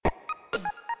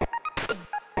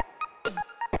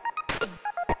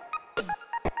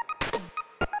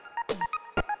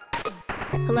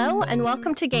Hello, and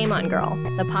welcome to Game On Girl,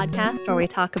 the podcast where we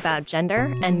talk about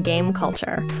gender and game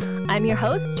culture. I'm your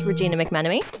host, Regina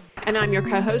McMenemy. And I'm your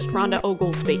co-host, Rhonda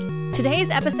Oglesby. Today's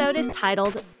episode is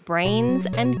titled Brains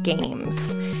and Games,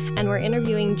 and we're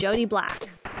interviewing Jody Black,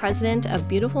 president of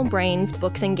Beautiful Brains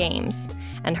Books and Games,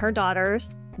 and her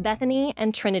daughters, Bethany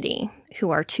and Trinity,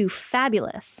 who are two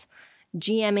fabulous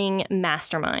GMing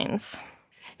masterminds.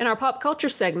 In our pop culture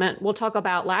segment, we'll talk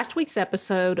about last week's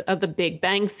episode of The Big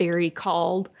Bang Theory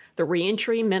called The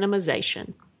Reentry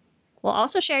Minimization. We'll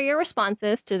also share your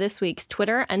responses to this week's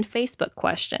Twitter and Facebook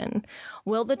question.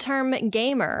 Will the term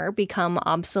gamer become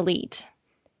obsolete?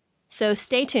 So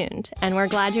stay tuned, and we're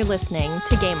glad you're listening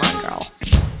to Game On Girl.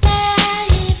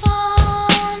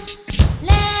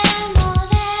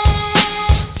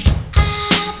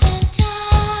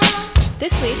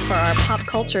 This week, for our pop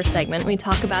culture segment, we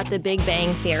talk about The Big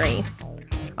Bang Theory.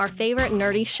 Our favorite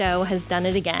nerdy show has done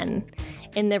it again.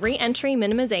 In the re-entry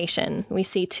minimization, we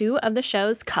see two of the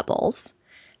show's couples,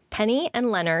 Penny and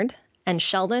Leonard, and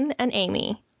Sheldon and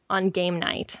Amy, on game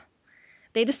night.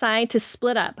 They decide to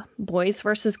split up, boys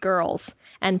versus girls,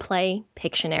 and play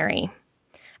Pictionary.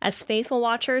 As faithful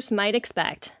watchers might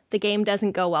expect, the game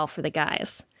doesn't go well for the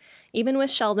guys. Even with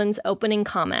Sheldon's opening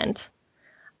comment,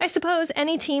 I suppose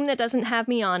any team that doesn't have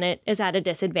me on it is at a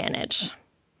disadvantage.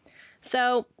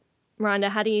 So, Rhonda,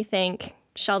 how do you think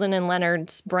Sheldon and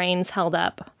Leonard's brains held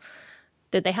up?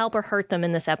 Did they help or hurt them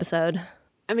in this episode?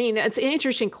 I mean, it's an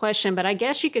interesting question, but I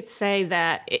guess you could say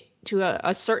that to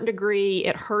a certain degree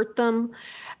it hurt them,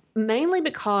 mainly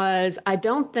because I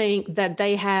don't think that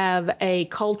they have a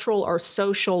cultural or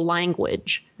social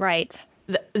language. Right.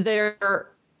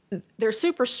 They're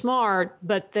super smart,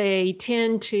 but they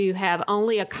tend to have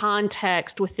only a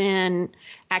context within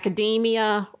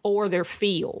academia or their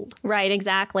field. Right,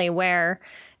 exactly, where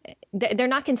they're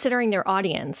not considering their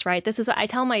audience, right? This is what I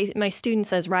tell my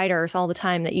students as writers all the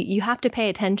time, that you have to pay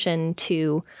attention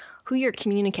to who you're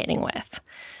communicating with.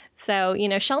 So,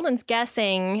 Sheldon's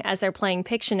guessing as they're playing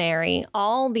Pictionary,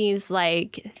 all these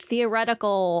like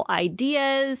theoretical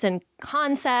ideas and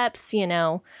concepts,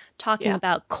 talking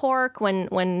about cork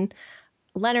when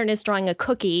Leonard is drawing a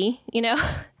cookie,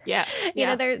 Yeah.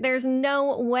 There's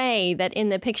no way that in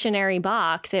the Pictionary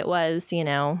box it was,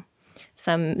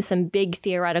 some big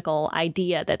theoretical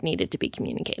idea that needed to be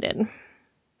communicated.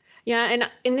 Yeah. And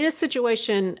in this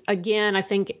situation, again, I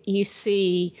think you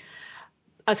see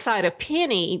a side of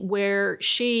Penny where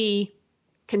she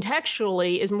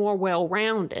contextually is more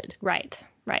well-rounded. Right.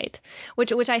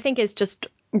 Which I think is just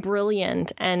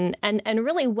brilliant and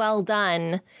really well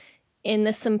done in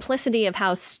the simplicity of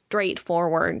how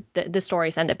straightforward the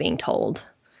stories end up being told.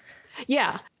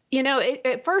 Yeah.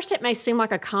 At first it may seem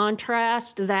like a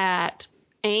contrast that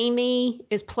Amy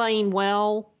is playing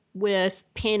well with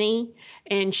Penny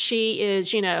and she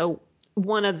is,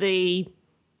 one of the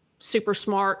super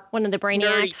smart, one of the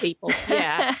brainiacs people.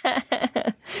 Yeah.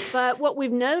 But what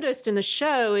we've noticed in the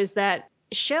show is that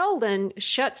Sheldon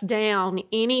shuts down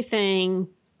anything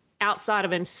outside of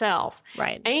himself.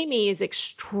 Right. Amy is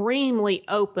extremely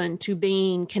open to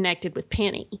being connected with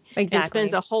Penny. Exactly. And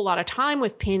spends a whole lot of time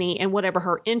with Penny and whatever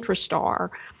her interests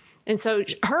are. And so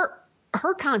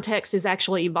her context is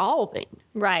actually evolving.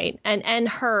 Right. And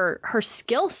her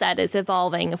skill set is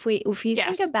evolving. If you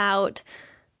think about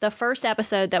the first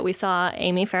episode that we saw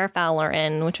Amy Farrah Fowler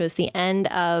in, which was the end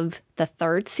of the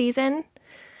third season,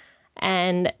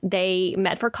 and they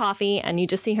met for coffee, and you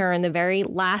just see her in the very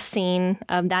last scene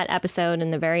of that episode, in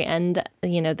the very end,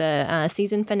 the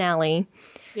season finale.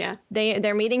 Yeah.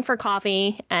 They're meeting for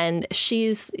coffee, and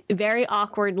she's very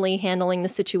awkwardly handling the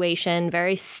situation,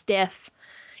 very stiff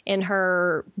in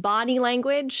her body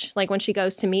language. Like when she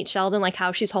goes to meet Sheldon, like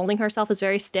how she's holding herself is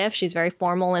very stiff. She's very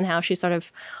formal in how she sort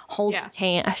of holds his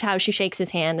hand, how she shakes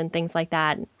his hand and things like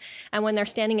that. And when they're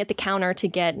standing at the counter to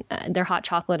get their hot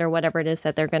chocolate or whatever it is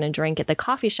that they're going to drink at the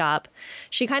coffee shop,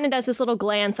 she kind of does this little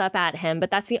glance up at him, but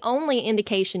that's the only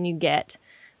indication you get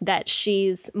that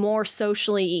she's more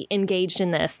socially engaged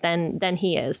in this than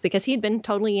he is, because he'd been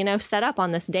totally, set up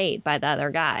on this date by the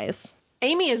other guys.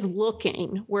 Amy is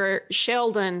looking where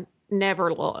Sheldon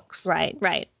never looks.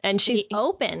 Right. And she's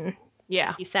open,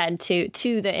 he said, to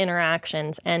the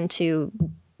interactions and to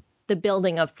the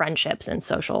building of friendships and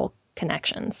social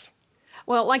connections.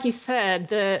 Well, like you said,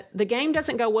 the game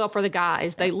doesn't go well for the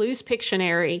guys. They lose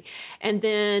Pictionary, and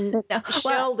then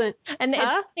Sheldon.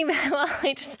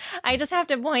 I just have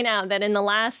to point out that in the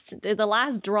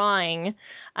last drawing,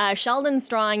 Sheldon's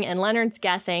drawing and Leonard's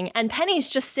guessing, and Penny's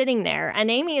just sitting there, and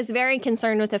Amy is very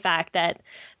concerned with the fact that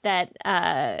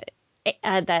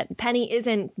Penny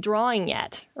isn't drawing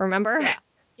yet. Remember?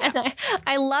 And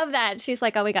I love that. She's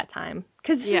like, oh, we got time.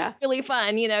 Because this is really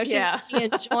fun. You know, she's really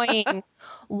enjoying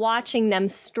watching them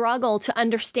struggle to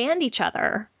understand each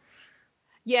other.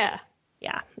 Yeah.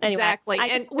 Yeah. Anyway, exactly.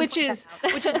 And which is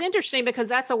interesting because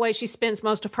that's the way she spends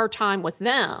most of her time with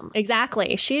them.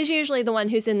 Exactly. She's usually the one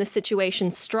who's in the situation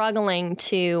struggling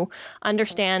to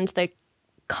understand the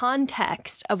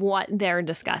context of what they're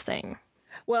discussing.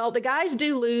 Well, the guys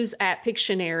do lose at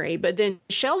Pictionary, but then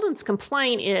Sheldon's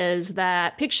complaint is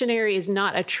that Pictionary is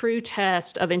not a true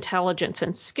test of intelligence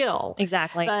and skill.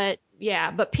 Exactly. But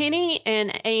Penny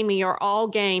and Amy are all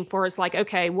game for it's like,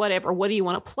 okay, whatever, what do you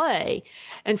want to play?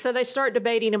 And so they start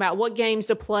debating about what games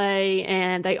to play,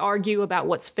 and they argue about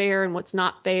what's fair and what's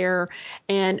not fair.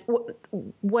 And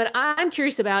what I'm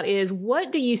curious about is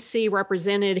what do you see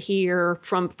represented here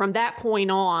from that point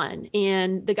on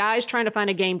in the guys trying to find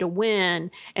a game to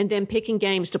win and then picking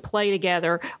games to play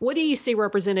together? What do you see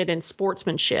represented in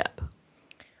sportsmanship?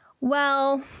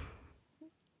 Well,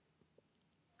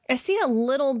 I see a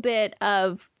little bit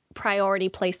of priority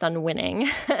placed on winning.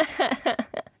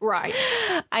 Right.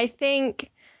 I think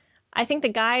the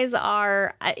guys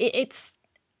are it's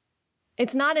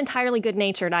not entirely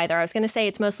good-natured either. I was going to say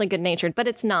it's mostly good-natured, but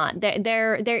it's not.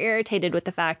 They're irritated with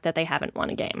the fact that they haven't won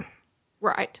a game.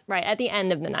 Right. Right, at the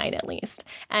end of the night, at least.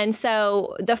 And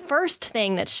so the first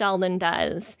thing that Sheldon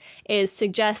does is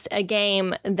suggest a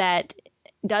game that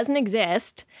doesn't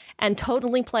exist and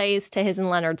totally plays to his and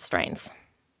Leonard's strengths.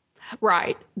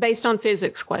 Right. Based on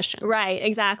physics questions. Right,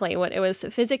 exactly. What it was,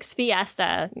 Physics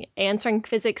Fiesta, answering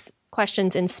physics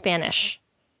questions in Spanish.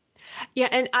 Yeah,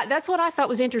 and that's what I thought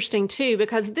was interesting too,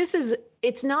 because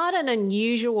it's not an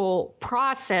unusual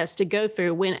process to go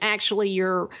through when actually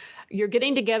you're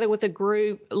getting together with a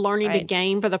group, learning the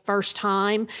game for the first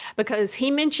time, because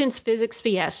he mentions Physics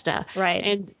Fiesta, right,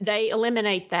 and they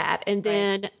eliminate that, and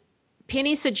then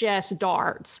Penny suggests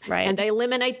darts, right, and they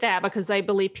eliminate that because they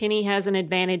believe Penny has an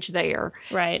advantage there.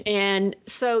 Right. And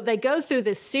so they go through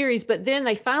this series, but then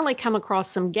they finally come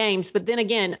across some games. But then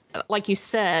again, like you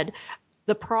said,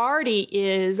 the priority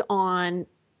is on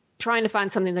trying to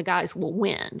find something the guys will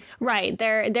win. Right.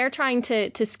 They're trying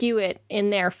to skew it in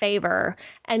their favor.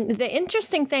 And the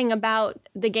interesting thing about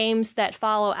the games that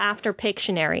follow after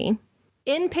Pictionary,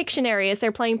 in Pictionary, as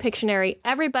they're playing Pictionary,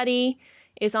 everybody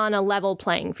is on a level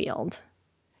playing field.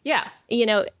 Yeah. You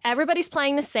know, everybody's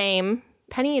playing the same.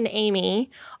 Penny and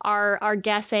Amy are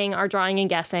guessing, are drawing and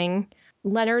guessing.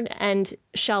 Leonard and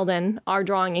Sheldon are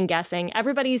drawing and guessing.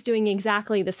 Everybody's doing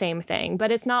exactly the same thing,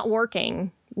 but it's not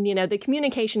working. You know, the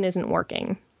communication isn't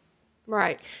working.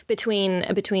 Right. Between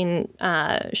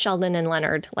Sheldon and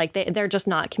Leonard. Like they're just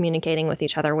not communicating with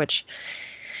each other, which,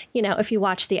 you know, if you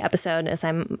watch the episode, as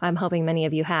I'm hoping many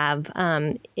of you have,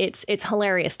 it's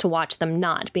hilarious to watch them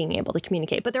not being able to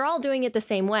communicate. But they're all doing it the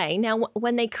same way. Now,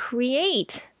 when they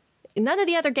create, none of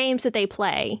the other games that they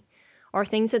play or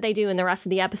things that they do in the rest of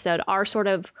the episode are sort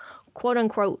of quote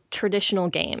unquote traditional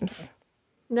games.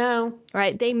 No.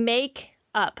 Right? They make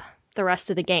up the rest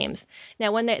of the games.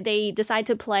 Now, when they decide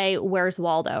to play Where's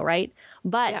Waldo, right?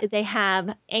 But they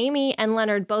have Amy and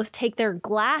Leonard both take their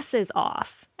glasses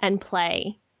off and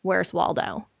play Where's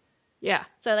Waldo. Yeah.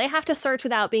 So they have to search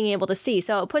without being able to see.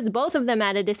 So it puts both of them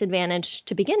at a disadvantage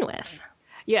to begin with.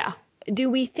 Yeah. Do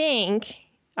we think,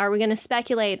 are we going to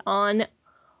speculate on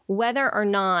whether or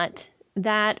not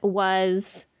that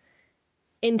was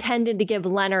intended to give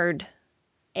Leonard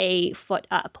a foot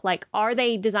up? Like, are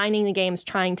they designing the games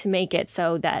trying to make it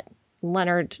so that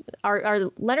are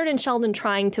Leonard and Sheldon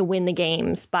trying to win the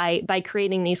games by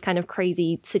creating these kind of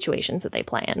crazy situations that they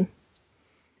plan?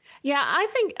 Yeah, I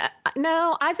think,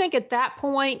 no, I think at that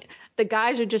point, the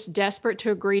guys are just desperate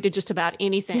to agree to just about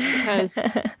anything because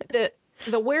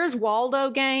the Where's Waldo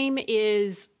game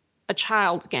is a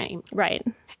child's game. Right.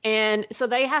 And so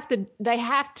they have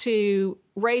to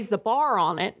raise the bar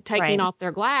on it, taking off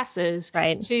their glasses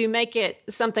to make it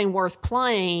something worth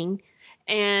playing.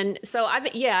 And so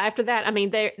after that, I mean,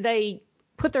 they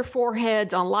put their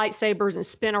foreheads on lightsabers and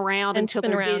spin around until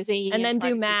they're dizzy. And then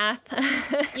do math.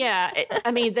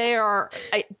 I mean,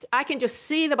 I can just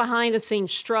see the behind the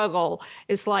scenes struggle.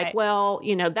 It's like, well,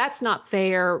 you know, that's not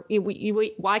fair.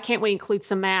 Why can't we include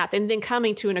some math? And then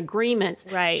coming to an agreement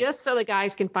just so the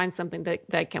guys can find something that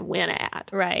they can win at.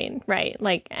 Right.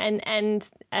 Like, and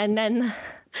then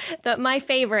my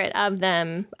favorite of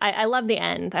them, I love the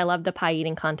end. I love the pie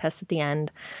eating contest at the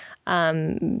end.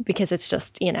 Because it's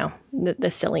just, you know, the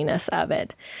silliness of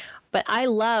it. But I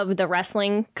love the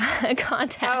wrestling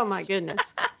contest. Oh, my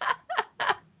goodness.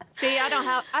 See, I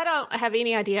don't have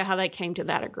any idea how they came to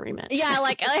that agreement. Yeah,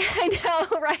 like I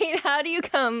know, right? How do you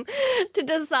come to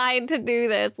decide to do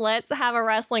this? Let's have a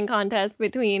wrestling contest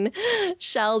between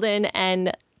Sheldon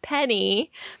and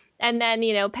Penny. And then,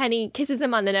 Penny kisses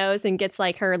him on the nose and gets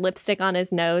like her lipstick on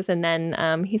his nose. And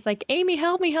then he's like, Amy,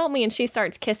 help me. And she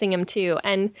starts kissing him too.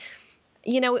 And,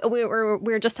 we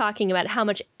were just talking about how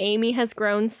much Amy has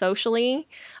grown socially.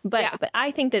 But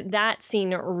I think that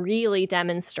scene really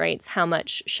demonstrates how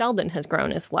much Sheldon has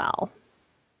grown as well.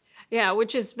 Yeah,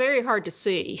 which is very hard to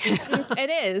see.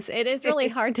 It is. It is really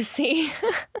hard to see.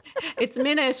 It's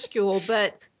minuscule,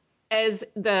 but as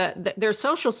their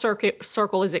social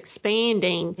circle is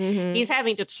expanding, he's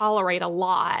having to tolerate a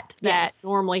lot that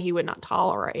normally he would not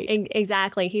tolerate.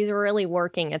 Exactly. He's really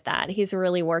working at that. He's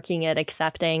really working at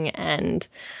accepting and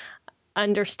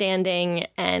understanding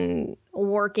and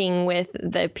working with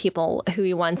the people who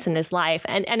he wants in his life.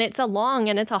 And it's a long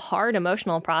and it's a hard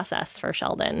emotional process for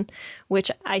Sheldon,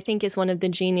 which I think is one of the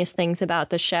genius things about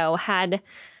the show. Had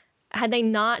they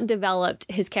not developed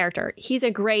his character, he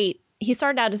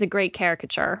started out as a great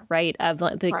caricature, right, of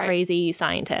the crazy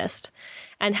scientist.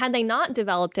 And had they not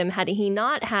developed him, had he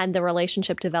not had the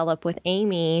relationship develop with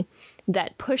Amy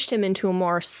that pushed him into a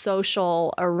more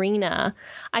social arena,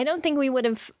 I don't think we would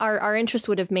have, our interest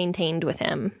would have maintained with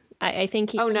him. I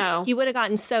think he would have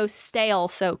gotten so stale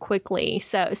so quickly.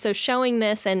 So showing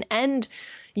this and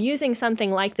using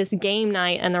something like this game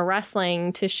night and the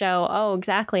wrestling to show,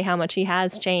 exactly how much he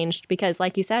has changed. Because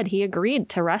like you said, he agreed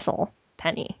to wrestle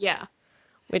Penny. Yeah.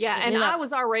 I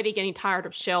was already getting tired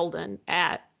of Sheldon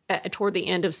toward the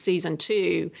end of season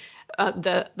 2,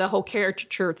 the whole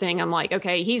caricature thing. I'm like,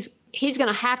 okay, he's going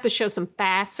to have to show some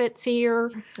facets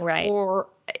here, right? Or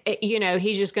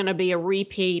he's just going to be a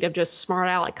repeat of just smart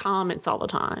aleck comments all the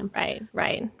time,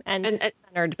 right, and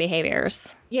centered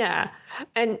behaviors. Yeah,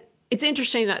 and it's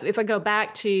interesting that if I go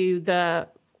back to the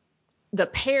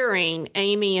pairing,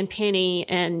 Amy and Penny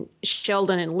and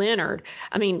Sheldon and Leonard.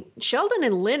 I mean, Sheldon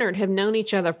and Leonard have known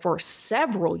each other for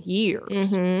several years.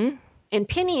 Mm-hmm. And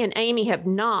Penny and Amy have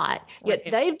not, yet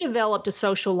they've developed a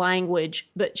social language,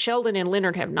 but Sheldon and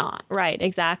Leonard have not. Right,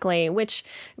 exactly, which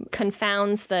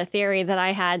confounds the theory that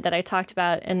I had that I talked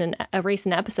about in a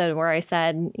recent episode where I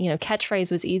said,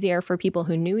 catchphrase was easier for people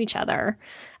who knew each other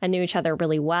and knew each other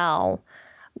really well.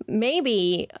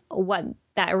 Maybe what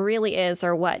that really is,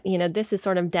 or what, this is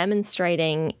sort of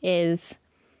demonstrating, is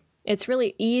it's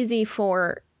really easy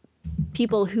for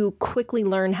people who quickly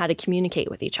learn how to communicate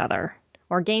with each other.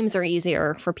 Or games are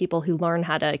easier for people who learn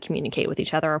how to communicate with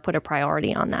each other or put a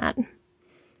priority on that.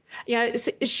 Yeah,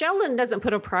 Sheldon doesn't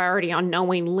put a priority on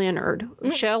knowing Leonard.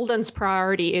 Mm-hmm. Sheldon's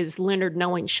priority is Leonard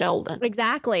knowing Sheldon.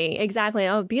 Exactly.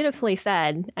 Oh, beautifully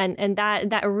said. And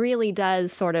that really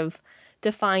does sort of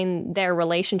define their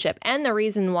relationship and the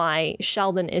reason why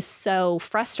Sheldon is so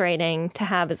frustrating to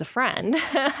have as a friend.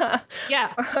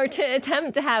 Yeah. Or to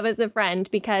attempt to have as a friend,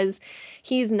 because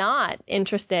he's not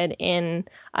interested in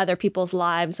other people's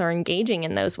lives or engaging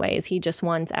in those ways. He just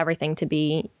wants everything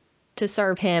to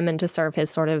serve him and to serve his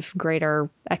sort of greater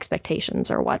expectations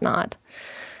or whatnot.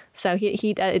 So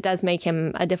it does make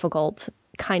him a difficult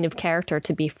kind of character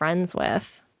to be friends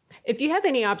with. If you have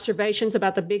any observations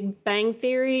about the Big Bang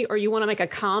Theory, or you want to make a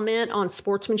comment on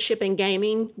sportsmanship and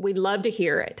gaming, we'd love to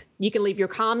hear it. You can leave your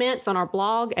comments on our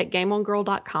blog at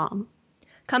GameOnGirl.com.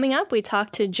 Coming up, we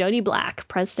talk to Jody Black,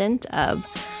 president of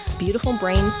Beautiful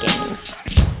Brains Games.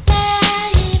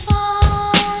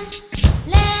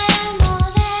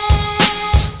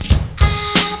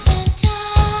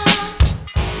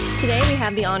 Today, we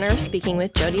have the honor of speaking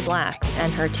with Jody Black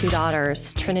and her 2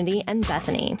 daughters, Trinity and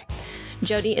Bethany.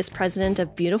 Jody is president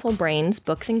of Beautiful Brains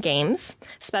Books and Games,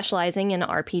 specializing in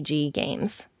RPG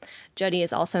games. Jody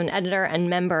is also an editor and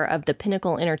member of the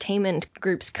Pinnacle Entertainment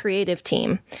Group's creative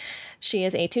team. She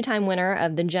is a 2-time winner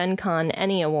of the Gen Con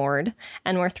Emmy Award,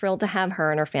 and we're thrilled to have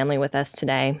her and her family with us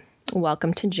today.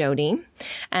 Welcome to Jody.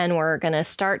 And we're going to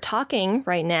start talking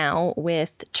right now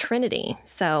with Trinity.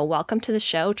 So welcome to the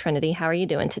show, Trinity. How are you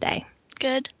doing today?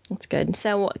 Good. That's good.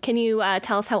 So can you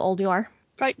tell us how old you are?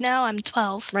 Right now, I'm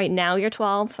 12. Right now, you're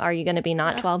 12. Are you going to be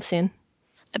not 12 soon?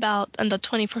 About on the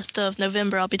 21st of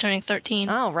November, I'll be turning 13.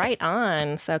 Oh, right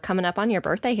on. So coming up on your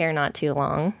birthday here, not too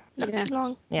long. Not too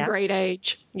long. Yeah. Great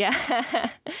age. Yeah.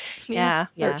 Yeah.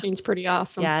 13's pretty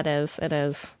awesome. Yeah, it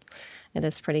is. It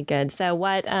is pretty good. So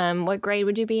what grade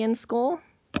would you be in school?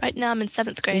 Right now I'm in 7th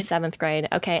In grade. 7th grade.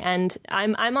 Okay, and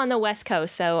I'm on the West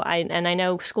Coast, so I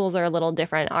know schools are a little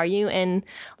different. Are you in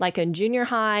like a junior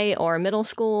high or middle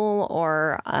school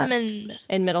or I'm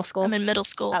in middle school? I'm in middle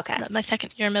school. Okay. My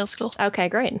 2nd year in middle school. Okay,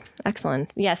 great.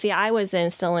 Excellent. Yeah, see, I was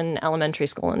still in elementary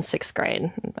school in 6th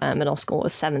grade. Middle school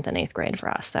was 7th and 8th grade for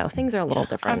us, so things are a little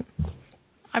different.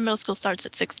 Our middle school starts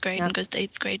at 6th grade and goes to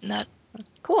 8th grade and that.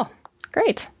 Cool.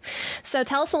 Great. So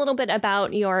tell us a little bit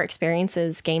about your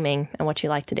experiences gaming and what you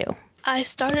like to do. I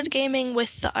started gaming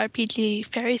with the RPG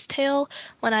Fairy's Tale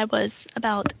when I was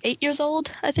about 8 years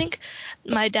old, I think.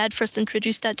 My dad first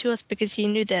introduced that to us because he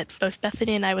knew that both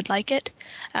Bethany and I would like it.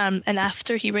 And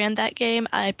after he ran that game,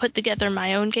 I put together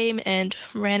my own game and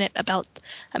ran it about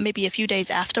maybe a few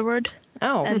days afterward.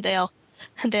 Oh, And they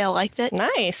all liked it.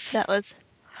 nice.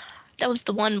 That was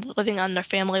the one living on their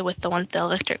family with the one with the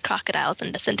electric crocodiles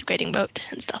and disintegrating boat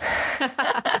and stuff.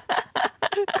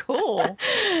 Cool.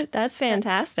 That's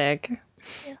fantastic.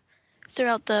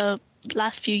 Throughout the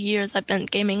last few years, I've been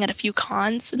gaming at a few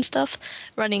cons and stuff,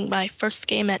 running my first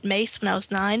game at Mace when I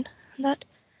was 9. And that.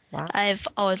 Wow. I've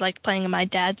always liked playing in my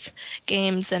dad's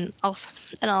games and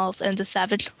the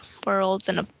Savage Worlds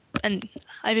and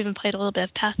I've even played a little bit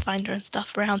of Pathfinder and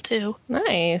stuff around too.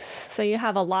 Nice. So you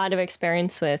have a lot of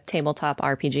experience with tabletop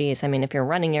RPGs. I mean, if you're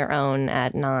running your own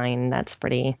at 9, that's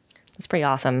pretty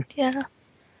awesome. Yeah.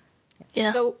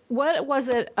 Yeah. So, what was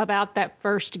it about that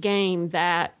first game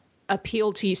that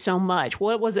appealed to you so much?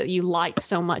 What was it you liked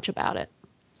so much about it?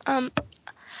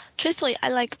 Truthfully, I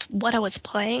liked what I was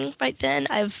playing right then.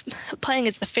 Playing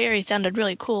as the fairy sounded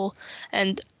really cool,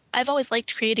 and I've always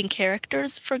liked creating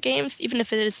characters for games, even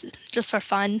if it is just for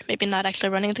fun, maybe not actually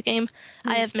running the game.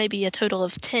 I have maybe a total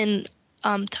of 10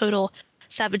 total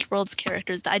Savage Worlds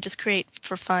characters that I just create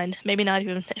for fun, maybe not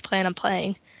even plan on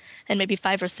playing, and maybe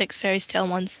 5 or 6 Fairy's Tale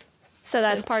ones. So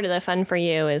that's part of the fun for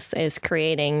you is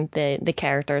creating the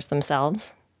characters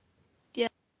themselves. Yeah.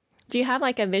 Do you have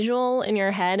like a visual in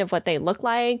your head of what they look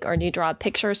like, or do you draw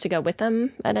pictures to go with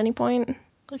them at any point?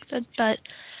 Like that, but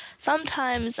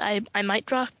sometimes I might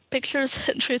draw pictures.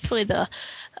 Truthfully, the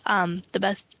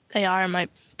best they are might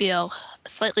be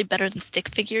slightly better than stick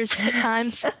figures at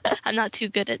times. I'm not too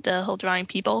good at the whole drawing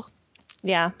people.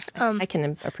 Yeah, I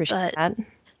can appreciate that.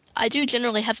 I do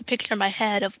generally have a picture in my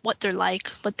head of what they're like,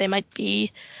 what they might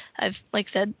be. I've, like I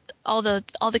said, all the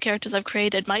characters I've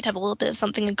created might have a little bit of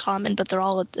something in common, but they're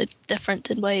all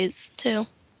different in ways too.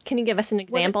 Can you give us an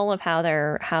example of how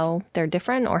they're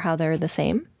different or how they're the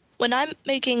same? When I'm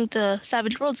making the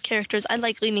Savage Worlds characters, I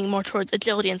like leaning more towards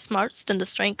agility and smarts than the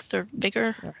strength or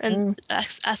vigor and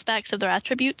aspects of their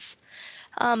attributes.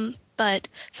 But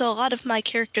so a lot of my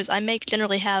characters I make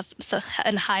generally have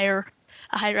a higher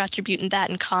attribute in that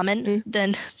in common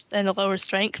than a lower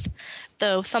strength.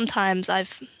 Though sometimes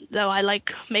though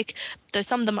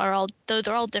some of them are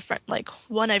they're all different. Like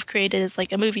one I've created is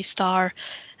like a movie star,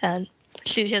 and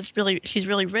she's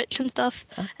really rich and stuff,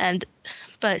 and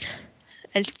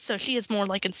so she is more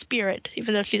like in spirit,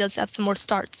 even though she does have some more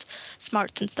smarts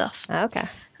and stuff. Okay.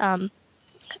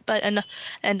 But and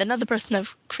another person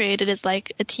I've created is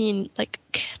like a teen, like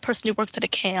person who works at a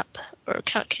camp or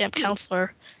camp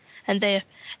counselor, and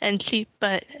she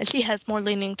has more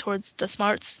leaning towards the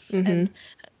smarts and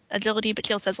agility, but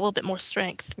she also has a little bit more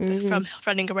strength from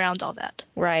running around all that.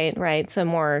 Right. So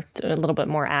a little bit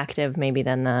more active maybe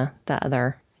than the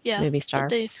other movie star.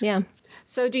 Yeah.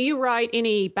 So, do you write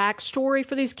any backstory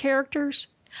for these characters?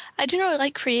 I do really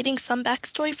like creating some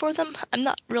backstory for them. I'm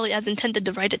not really as intended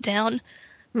to write it down.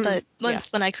 But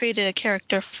when I created a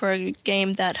character for a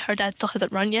game that her dad still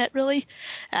hasn't run yet, really,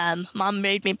 Mom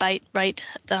made me write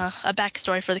a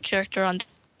backstory for the character on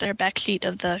their backsheet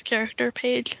of the character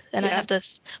page, and I have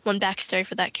this one backstory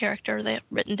for that character they have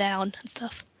written down and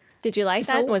stuff. Did you like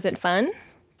that? Was it fun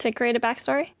to create a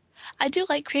backstory? I do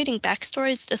like creating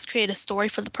backstories, just create a story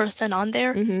for the person on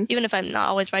there, even if I'm not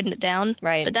always writing it down.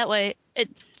 Right. But that way, it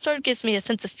sort of gives me a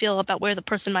sense of feel about where the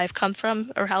person might have come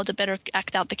from or how to better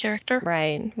act out the character.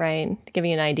 Right. To give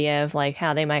you an idea of like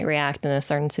how they might react in a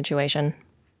certain situation.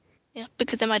 Yeah,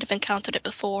 because they might have encountered it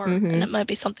before, and it might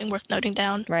be something worth noting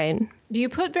down. Right. Do you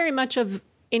put very much of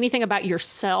anything about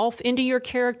yourself into your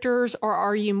characters, or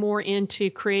are you more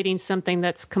into creating something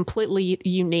that's completely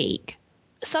unique?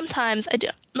 Sometimes I do.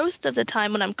 Most of the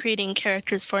time when I'm creating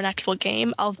characters for an actual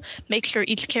game, I'll make sure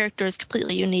each character is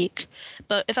completely unique.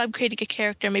 But if I'm creating a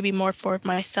character maybe more for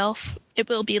myself, it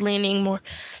will be leaning more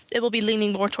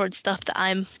towards stuff that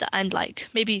I'm like.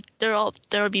 Maybe there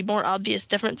will be more obvious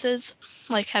differences,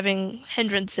 like having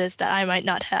hindrances that I might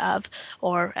not have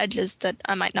or edges that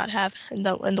I might not have in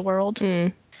the world.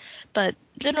 But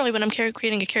generally when I'm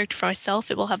creating a character for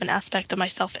myself, it will have an aspect of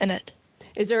myself in it.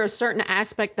 Is there a certain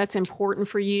aspect that's important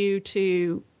for you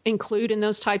to include in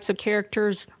those types of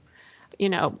characters?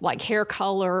 Like hair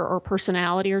color or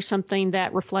personality or something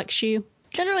that reflects you?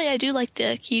 Generally, I do like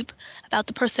to keep about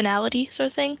the personality sort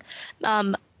of thing.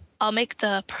 I'll make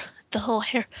the whole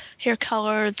hair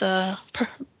color,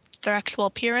 their actual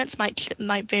appearance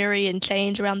might vary and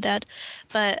change around that,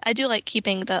 but I do like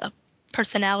keeping the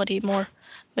personality more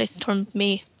based on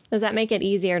me. Does that make it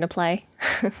easier to play?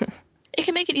 It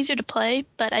can make it easier to play,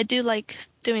 but I do like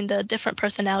doing the different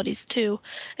personalities too,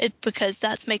 because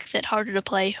that makes it harder to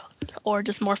play or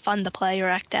just more fun to play or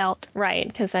act out. Right,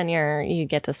 because then you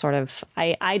get to sort of...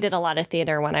 I did a lot of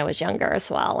theater when I was younger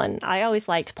as well, and I always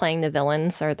liked playing the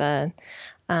villains or the...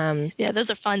 yeah, those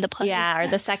are fun to play. Yeah, or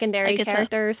the secondary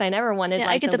characters. I never wanted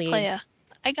the leads.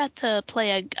 I got to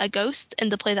play a ghost in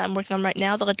the play that I'm working on right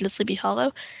now, The Legend of Sleepy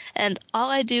Hollow, and all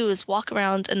I do is walk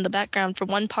around in the background for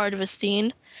one part of a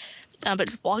scene, but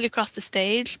just walk across the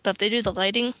stage. But if they do the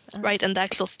lighting right in the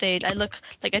actual stage, I look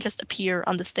like I just appear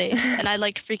on the stage, and I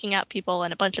like freaking out people,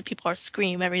 and a bunch of people are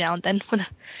scream every now and then when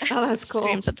Oh, that's cool.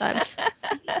 Scream sometimes.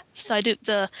 So I do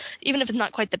even if it's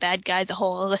not quite the bad guy, the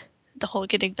whole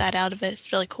getting that out of it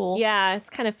is really cool. Yeah,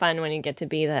 it's kind of fun when you get to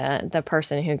be the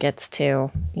person who gets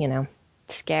to,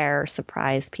 scare,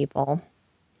 surprise people.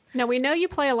 Now, we know you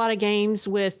play a lot of games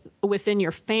within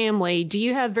your family. Do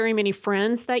you have very many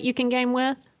friends that you can game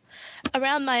with?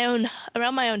 Around my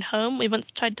own home, we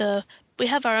once tried to. We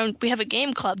have a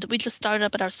game club that we just started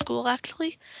up at our school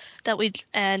actually,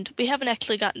 and we haven't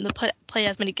actually gotten to play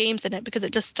as many games in it because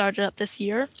it just started up this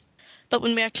year. But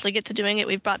when we actually get to doing it,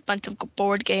 we've brought a bunch of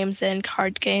board games and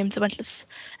card games, a bunch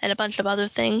of other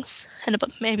things, and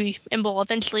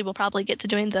we'll probably get to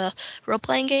doing the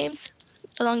role-playing games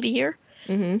along the year.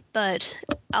 Mm-hmm. But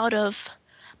out of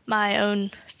my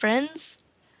own friends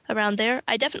around there,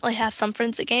 I definitely have some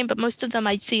friends that game, but most of them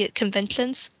I see at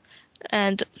conventions,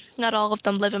 and not all of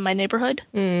them live in my neighborhood.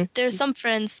 There's some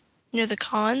friends near the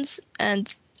cons,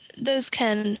 and those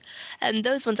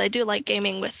ones I do like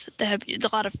gaming with. They have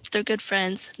they're good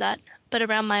friends but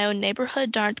around my own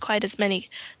neighborhood there aren't quite as many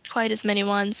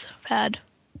ones I've had.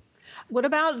 What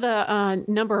about the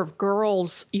number of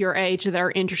girls your age that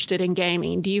are interested in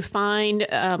gaming? Do you find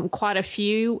quite a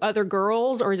few other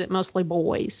girls, or is it mostly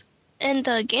boys? In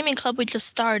the gaming club we just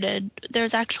started,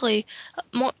 there's actually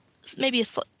more.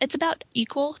 It's about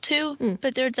equal too,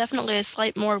 but there's definitely a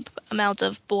slight more amount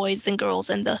of boys than girls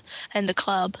in the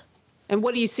club. And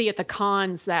what do you see at the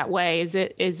cons that way? Is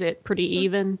it pretty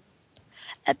even?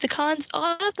 At the cons, a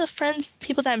lot of the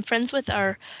people that I'm friends with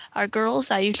are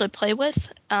girls I usually play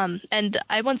with. And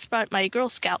I once brought my Girl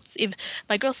Scout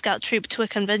troop to a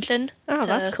convention. Oh,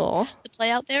 that's cool. To play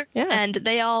out there. Yeah. And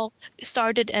they all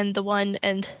started in the one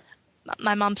and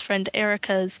my mom's friend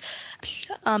Erica's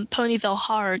Ponyville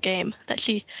horror game that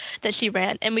she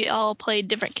ran, and we all played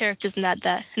different characters in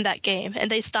that game. And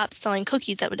they stopped selling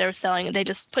cookies that they were selling, and they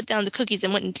just put down the cookies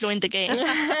and went and joined the game. And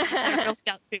our Girl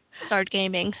Scout troop started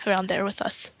gaming around there with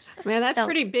us. Man, that's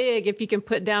pretty big if you can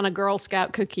put down a Girl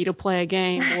Scout cookie to play a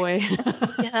game, boy.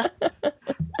 Yeah.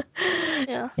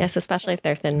 Yeah. Yes, especially if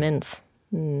they're Thin Mints.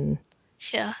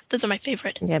 Yeah, those are my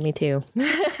favorite. Yeah, me too.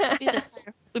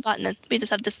 We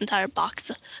just have this entire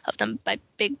box of them. By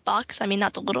big box, I mean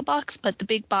not the little box, but the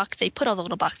big box they put all the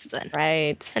little boxes in.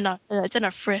 Right. And it's in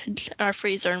our fridge, our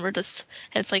freezer, and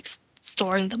it's like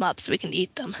storing them up so we can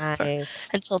eat them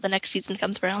until the next season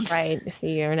comes around. Right.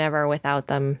 See, you're never without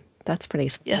them. That's pretty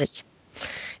smart. Yes.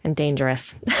 And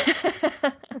dangerous.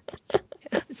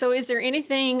 So is there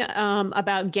anything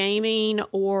about gaming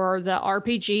or the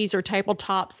RPGs or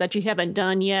tabletops that you haven't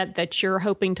done yet that you're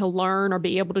hoping to learn or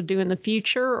be able to do in the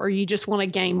future, or you just want to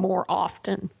game more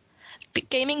often?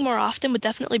 Gaming more often would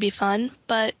definitely be fun,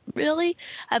 but really,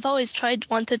 I've always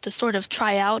wanted to sort of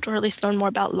try out or at least learn more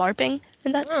about LARPing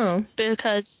in that,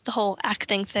 because the whole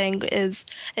acting thing is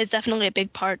definitely a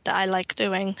big part that I like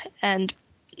doing, and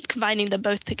combining them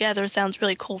both together sounds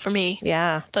really cool for me.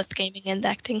 Yeah. Both gaming and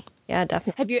acting. Yeah,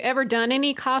 definitely. Have you ever done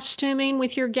any costuming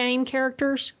with your game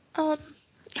characters?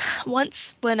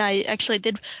 Once when I actually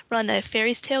did run a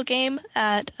Fairy's Tale game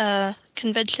at a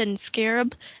convention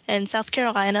Scarab in South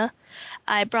Carolina,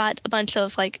 I brought a bunch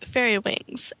of fairy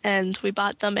wings, and we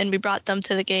bought them and we brought them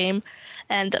to the game,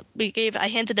 and I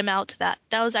handed them out to that.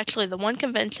 That was actually the one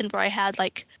convention where I had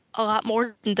a lot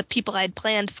more than the people I had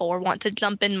planned for want to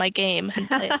jump in my game and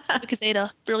play it, because they had a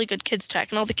really good kids track,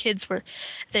 and all the kids were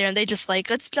there, and they just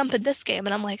let's jump in this game,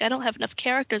 and I'm like, I don't have enough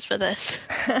characters for this.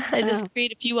 I just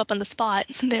create a few up on the spot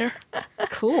there.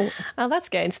 Cool. Oh, that's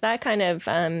good. So that kind of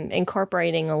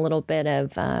incorporating a little bit of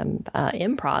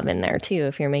improv in there too,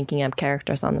 if you're making up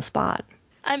characters on the spot.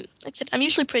 Like I said, I'm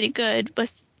usually pretty good,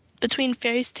 but between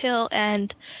Fairy's Tale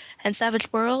and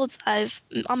Savage Worlds, I've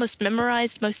almost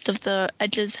memorized most of the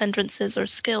edges, hindrances, or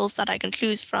skills that I can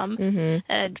choose from,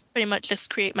 and pretty much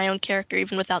just create my own character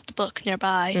even without the book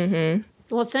nearby.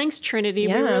 Well, thanks, Trinity.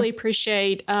 We Yeah. really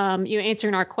appreciate you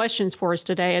answering our questions for us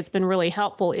today. It's been really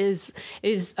helpful. Is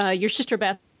your sister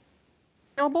Beth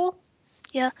available?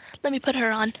 Yeah, let me put her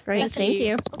on. Great. Thank Thank you.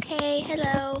 you. Okay,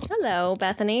 hello. Hello,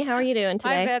 Bethany. How are you doing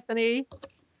Hi, today? Bethany.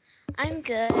 I'm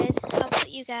good. How about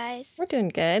you guys? We're doing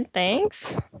good.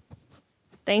 Thanks.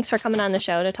 Thanks for coming on the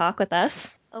show to talk with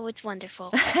us. Oh, it's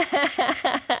wonderful.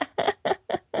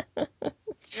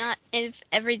 Not if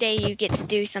every day you get to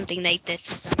do something like this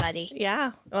with somebody.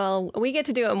 Yeah. Well, we get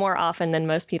to do it more often than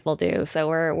most people do, so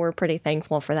we're pretty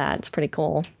thankful for that. It's pretty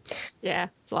cool. Yeah,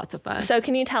 it's lots of fun. So,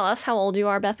 can you tell us how old you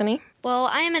are, Bethany? Well,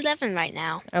 I am 11 right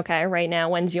now. Okay, right now.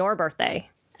 When's your birthday?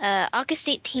 August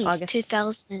 18th, August.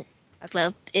 2000.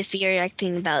 Well, if you're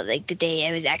acting about like the day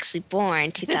I was actually born,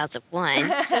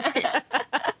 2001.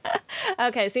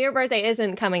 Okay, so your birthday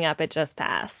isn't coming up, it just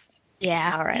passed.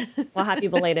 Yeah. All right. Well, happy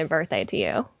belated birthday to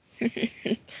you.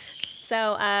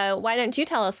 So, why don't you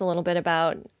tell us a little bit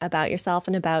about yourself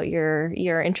and about your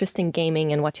interest in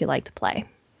gaming and what you like to play?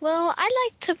 Well, I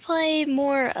like to play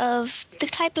more of the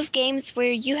type of games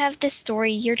where you have this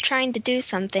story, you're trying to do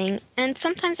something, and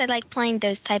sometimes I like playing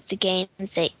those types of games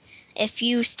that if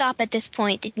you stop at this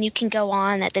point, then you can go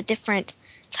on at a different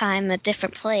time, a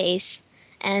different place,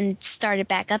 and start it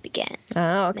back up again.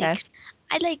 Oh, okay. Like,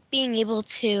 I like being able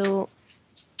to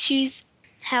choose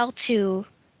how to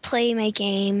play my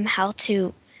game, how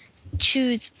to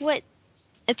choose what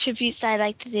attributes I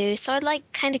like to do. So I like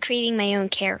kind of creating my own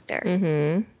character.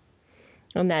 Mm-hmm.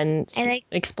 And then I like,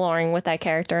 exploring with that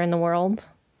character in the world.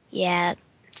 yeah.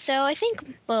 So I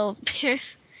think, well,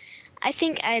 I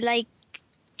think I like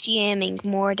GMing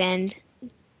more than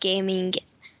gaming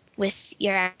with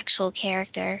your actual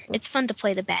character. It's fun to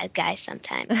play the bad guy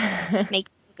sometimes. Make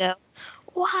people go,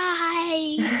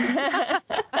 why?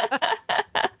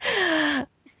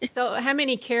 So, how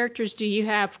many characters do you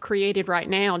have created right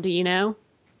now? Do you know?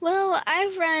 Well,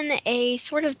 I run a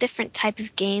sort of different type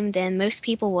of game than most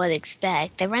people would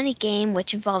expect. I run a game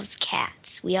which involves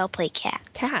cats. We all play cats.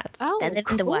 Cats. Oh, That live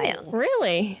in the wild.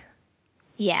 Really?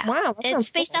 Yeah. Wow. That sounds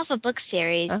It's based cool. off a book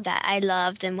series that I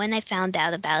loved, and when I found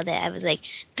out about it, I was like,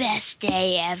 best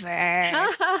day ever.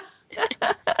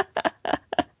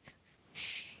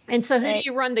 And so, who do But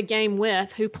you run the game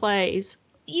with? Who plays?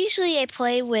 usually I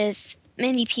play with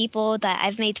many people that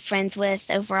I've made friends with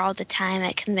over all the time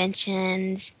at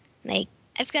conventions. Like,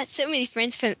 I've got so many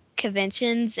friends from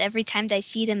conventions. Every time I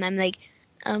see them, I'm like,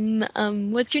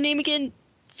 what's your name again?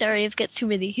 Sorry, I've got too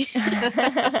many.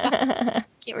 Can't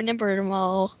remember them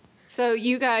all. So,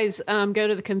 you guys go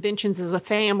to the conventions as a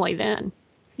family then?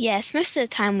 Yes, most of the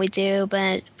time we do,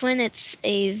 but when it's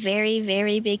a very,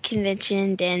 very big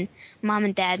convention, then Mom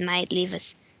and Dad might leave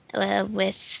us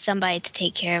with somebody to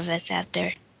take care of us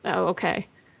after. Oh, okay.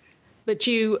 But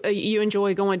you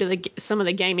enjoy going to some of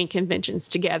the gaming conventions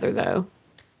together, though.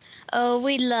 Oh,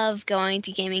 we love going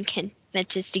to gaming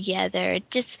conventions together. It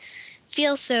just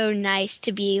feels so nice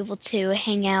to be able to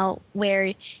hang out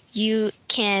where you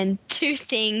can do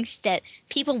things that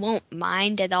people won't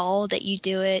mind at all that you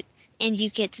do it, and you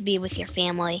get to be with your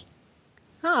family.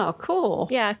 Oh, cool.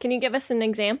 Yeah. Can you give us an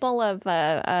example of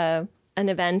an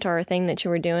event or a thing that you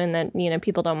were doing that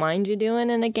people don't mind you doing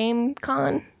in a game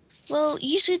con? Well,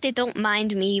 usually they don't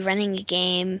mind me running a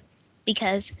game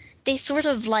because they sort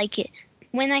of like it.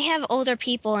 When I have older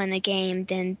people in the game,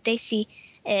 then they see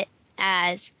it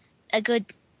as a good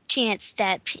chance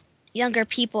that younger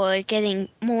people are getting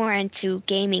more into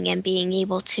gaming and being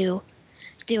able to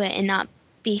do it and not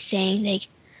be saying, like,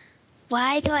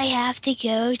 why do I have to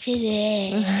go to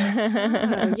this?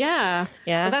 Oh, yeah.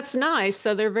 Yeah. Well, that's nice.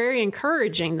 So they're very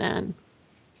encouraging then.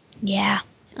 Yeah.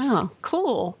 Oh,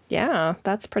 cool. Yeah,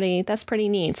 that's pretty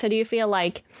neat. So do you feel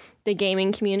like the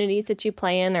gaming communities that you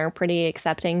play in are pretty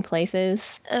accepting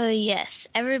places? Oh, yes.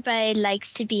 Everybody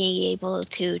likes to be able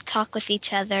to talk with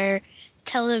each other,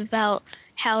 tell them about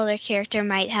how their character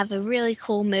might have a really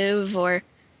cool move or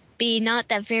be not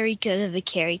that very good of a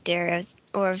character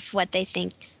or of what they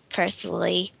think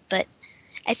personally. But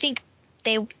I think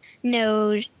they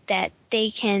know that they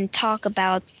can talk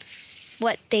about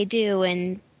what they do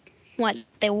and what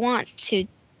they want to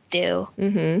do.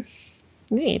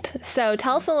 Mm-hmm. Neat. So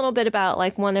tell us a little bit about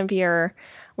like one of your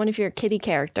kitty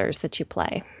characters that you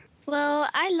play. Well,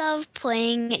 I love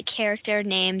playing a character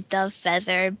named Dove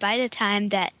Feather. By the time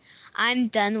that I'm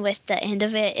done with the end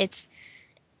of it,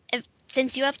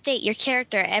 since you update your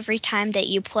character every time that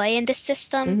you play in the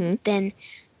system, then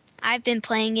I've been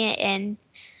playing it, and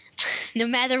no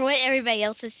matter what everybody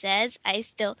else says, I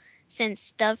still,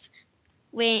 since Dove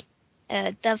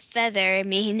Feather,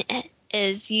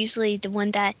 is usually the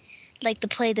one that I like to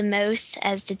play the most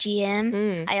as the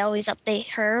GM. I always update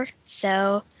her,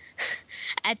 so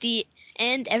at the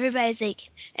end, everybody's like,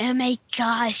 "Oh my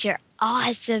gosh, you're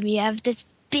awesome! You have this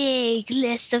big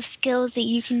list of skills that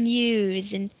you can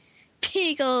use, and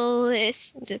big ol'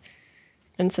 list."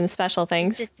 And some special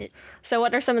things. So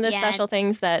what are some of the special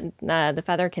things that the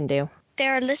feather can do?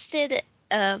 There are listed,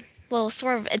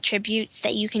 sort of attributes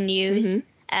that you can use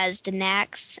as the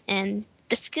knacks, and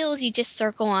the skills you just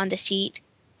circle on the sheet,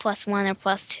 +1 or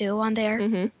 +2 on there.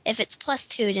 If it's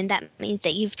 +2, then that means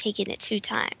that you've taken it 2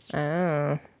 times.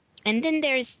 Oh. And then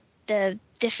there's the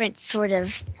different sort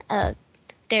of,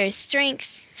 there's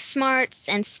strength, smarts,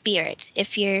 and spirit.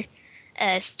 If you're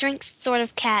a strength sort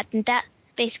of cat, then that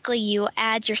basically you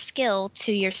add your skill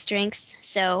to your strengths.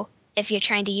 So if you're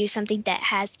trying to use something that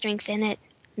has strength in it,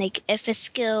 like if a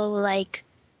skill like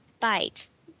bite,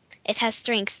 it has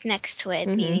strength next to it,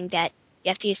 meaning that you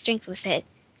have to use strength with it.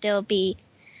 There'll be,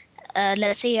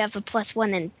 let's say you have a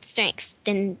 +1 in strength,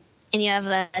 and you have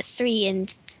a 3 in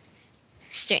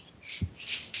strength,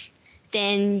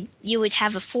 then you would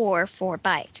have a 4 for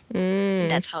bite. And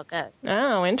that's how it goes.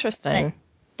 Oh, interesting.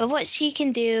 But what she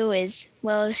can do is,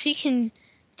 she can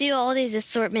do all these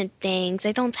assortment things.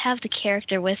 I don't have the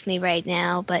character with me right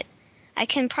now, but I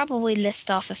can probably list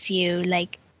off a few.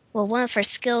 Like, one of her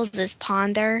skills is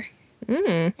ponder,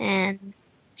 and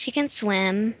she can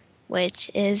swim,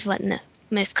 which is what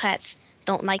most cats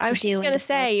don't like to do. I was just going to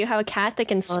say, you have a cat that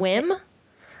can swim?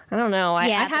 I don't know. I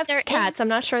have cats. I'm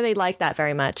not sure they like that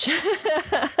very much.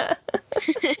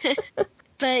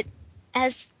 But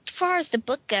as far as the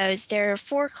book goes, there are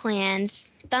 4 clans: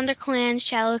 Thunder Clan,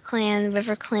 Shallow Clan,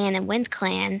 River Clan, and Wind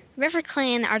Clan. River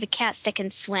Clan are the cats that can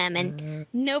swim, and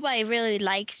nobody really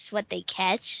likes what they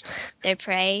catch, their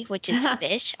prey, which is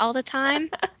fish, all the time.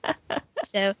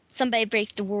 So somebody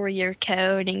breaks the warrior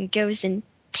code and goes and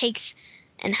takes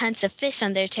and hunts a fish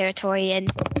on their territory, and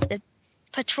the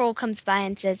patrol comes by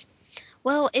and says,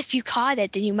 "Well, if you caught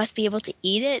it, then you must be able to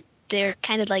eat it." They're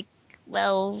kind of like,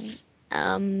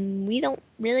 we don't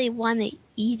really want to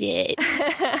eat it.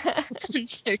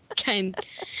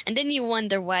 And then you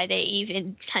wonder why they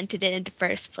even hunted it in the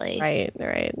first place. Right.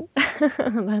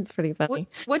 That's pretty funny.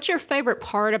 What's your favorite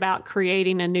part about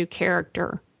creating a new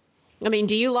character? I mean,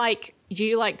 do you like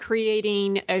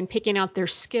creating and picking out their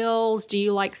skills? Do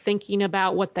you like thinking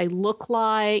about what they look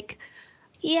like?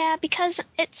 Yeah, because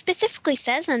it specifically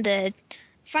says on the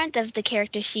front of the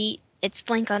character sheet, it's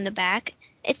blank on the back.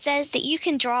 It says that you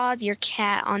can draw your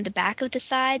cat on the back of the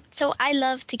side, so I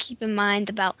love to keep in mind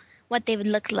about what they would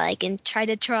look like and try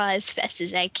to draw as best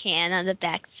as I can on the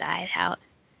back side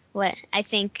what I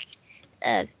think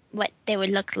what they would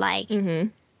look like.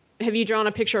 Have you drawn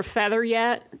a picture of Feather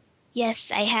yet? Yes,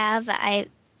 I have. I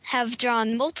have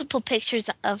drawn multiple pictures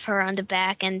of her on the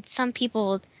back, and some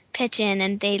people pitch in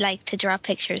and they like to draw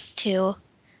pictures too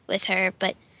with her,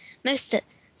 but most of the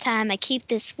time I keep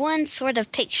this one sort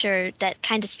of picture that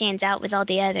kind of stands out with all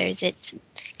the others. It's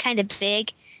kind of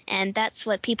big, and that's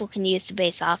what people can use to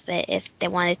base off it if they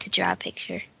wanted to draw a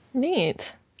picture.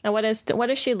 Neat. And what does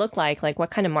she look like? Like,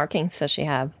 what kind of markings does she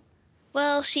have?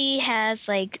 Well, she has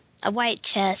like a white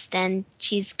chest, and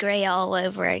she's gray all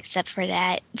over except for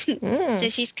that. So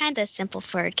she's kind of simple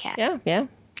for a cat.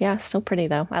 Yeah. Still pretty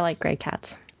though. I like gray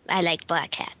cats. I like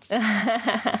black cats.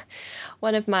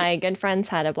 One of my good friends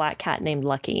had a black cat named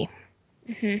Lucky.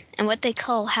 And what they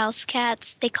call house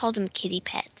cats, they call them kitty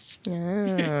pets.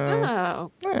 I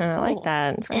like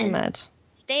that very much.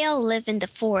 They all live in the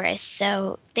forest,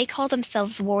 so they call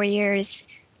themselves warriors.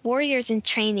 Warriors in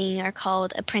training are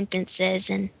called apprentices,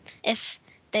 and if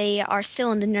they are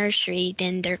still in the nursery,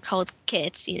 then they're called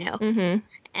kids,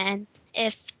 And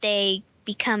if they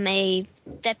become a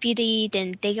deputy,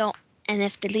 then they go. And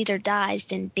if the leader dies,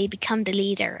 then they become the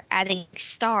leader, adding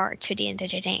star to the end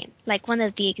of their name. Like one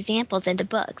of the examples in the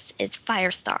books is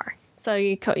Firestar. So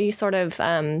you sort of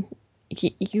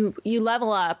you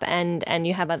level up and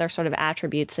you have other sort of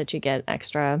attributes that you get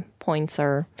extra points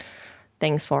or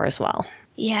things for as well.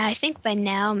 Yeah, I think by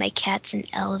now my cat's an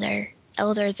elder.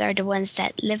 Elders are the ones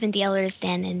that live in the elder's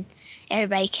den, and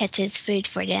everybody catches food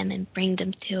for them and bring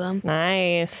them to them.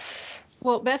 Nice.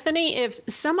 Well, Bethany, if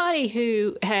somebody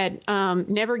who had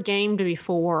never gamed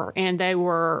before and they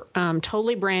were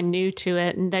totally brand new to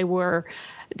it, and they were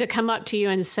to come up to you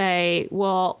and say,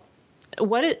 "Well,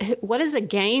 what is a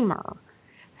gamer?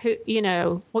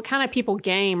 What kind of people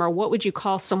game, or what would you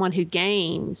call someone who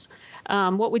games?"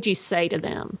 What would you say to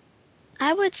them?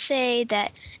 I would say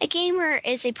that a gamer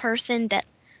is a person that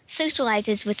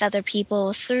socializes with other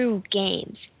people through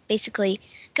games. Basically,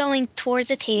 going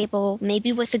towards a table,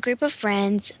 maybe with a group of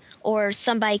friends, or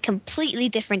somebody completely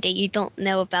different that you don't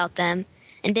know about them,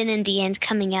 and then in the end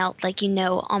coming out like you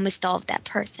know almost all of that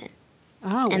person.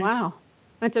 Oh, And wow.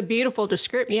 That's a beautiful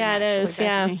description. Yeah, it actually, is.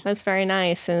 Yeah, Bethany. that's very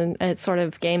nice. And it's sort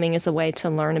of gaming is a way to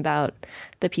learn about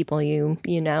the people you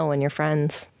know and your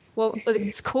friends. Well,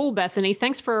 it's cool, Bethany.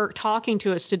 Thanks for talking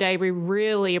to us today. We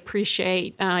really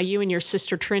appreciate you and your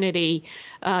sister Trinity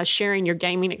sharing your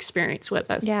gaming experience with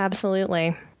us. Yeah,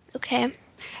 absolutely. okay.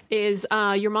 Is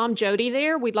your mom Jody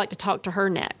there? We'd like to talk to her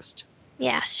next.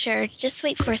 Yeah, sure. Just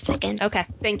wait for a second. Okay.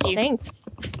 Thank you. Thanks.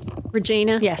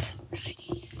 Regina? Yes.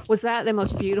 Was that the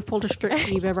most beautiful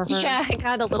description you've ever heard? Yeah, I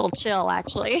got a little chill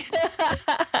actually.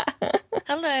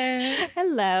 Hello.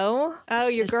 Hello. Oh,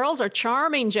 your girls are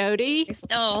charming, Jody.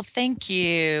 Oh, thank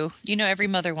you. You know, every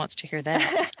mother wants to hear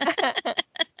that.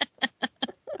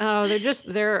 Oh,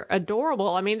 they're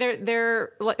adorable. I mean,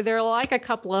 they're like a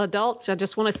couple of adults. I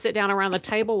just want to sit down around the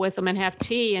table with them and have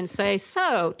tea and say,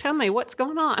 "So, tell me what's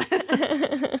going on."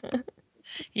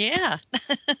 Yeah.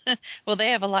 Well, they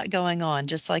have a lot going on,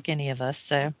 just like any of us.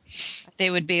 So they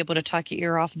would be able to talk your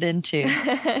ear off then, too.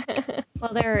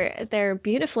 Well, they're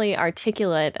beautifully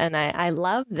articulate, and I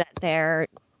love that they're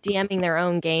DMing their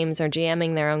own games or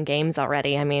GMing their own games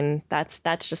already. I mean, that's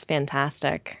just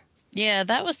fantastic. Yeah,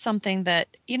 that was something that,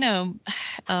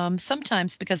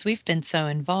 sometimes because we've been so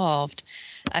involved,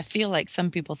 I feel like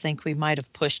some people think we might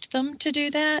have pushed them to do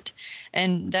that,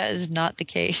 and that is not the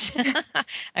case.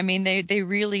 I mean, they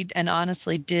really and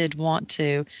honestly did want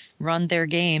to run their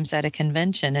games at a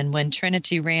convention, and when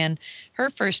Trinity ran her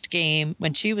first game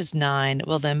when she was 9,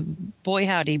 well, then, boy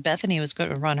howdy, Bethany was going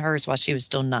to run hers while she was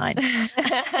still 9.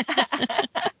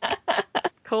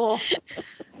 Cool.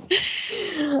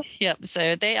 Yep.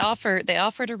 So they offer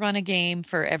to run a game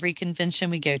for every convention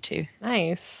we go to.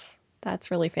 Nice. That's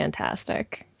really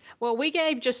fantastic. Well, we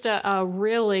gave just a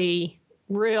really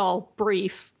real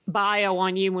brief bio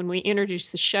on you when we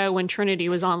introduced the show when Trinity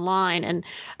was online,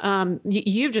 and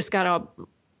you've just got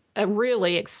a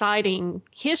really exciting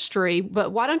history.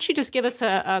 But why don't you just give us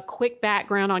a quick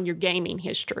background on your gaming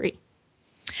history?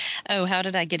 Oh, how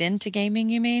did I get into gaming,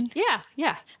 you mean?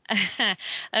 Yeah.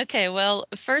 Okay, well,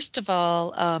 first of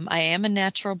all, I am a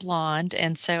natural blonde,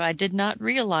 and so I did not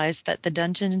realize that the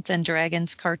Dungeons and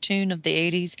Dragons cartoon of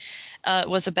the 80s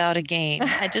was about a game.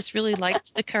 I just really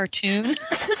liked the cartoon.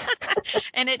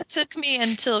 And it took me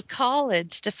until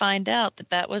college to find out that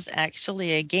that was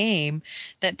actually a game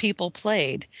that people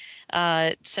played.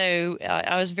 I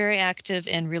was very active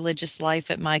in religious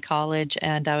life at my college,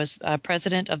 and I was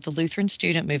president of the Lutheran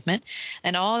Student Movement.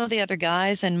 And all of the other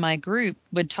guys in my group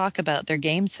would talk about their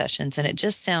game sessions, and it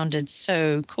just sounded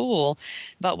so cool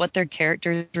about what their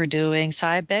characters were doing. So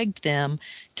I begged them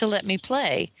to let me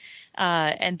play.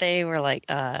 And they were like,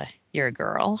 you're a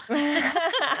girl.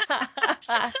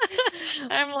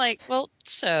 I'm like, well,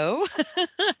 so.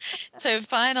 So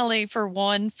finally, for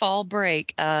one fall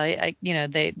break, they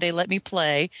let me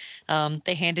play.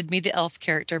 They handed me the elf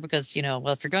character because, well,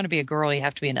 if you're going to be a girl, you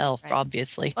have to be an elf, Right.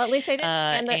 obviously. Well, at least they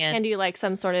didn't hand you like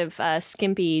some sort of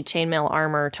skimpy chainmail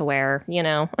armor to wear,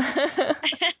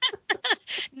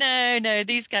 No,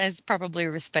 these guys probably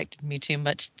respected me too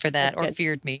much for that, That's or good.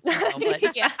 feared me.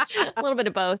 But Yeah, a little bit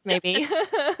of both, maybe.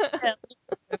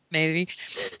 maybe.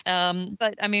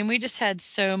 But I mean, we just had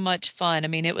so much fun. I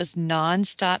mean, it was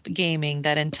nonstop gaming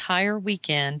that entire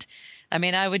weekend. I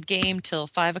mean, I would game till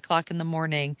 5 o'clock in the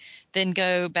morning, then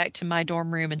go back to my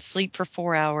dorm room and sleep for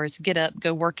 4 hours, get up,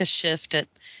 go work a shift at,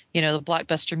 the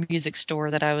Blockbuster music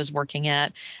store that I was working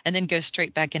at, and then go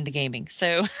straight back into gaming.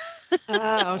 So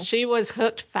Oh, she was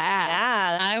hooked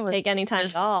fast. Yeah, I was take any time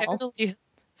just at all. totally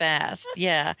fast.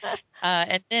 Yeah.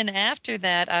 And then after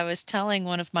that, I was telling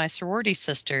one of my sorority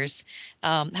sisters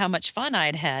how much fun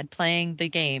I'd had playing the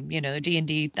game,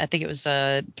 D&D. I think it was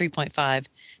 3.5.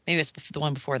 Maybe it was the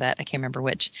one before that. I can't remember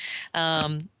which.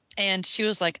 And she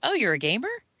was like, oh, you're a gamer?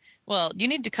 Well, you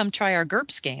need to come try our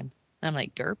GURPS game. And I'm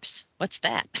like, GURPS? What's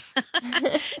that?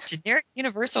 Generic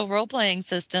universal role playing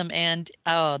system. And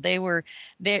they were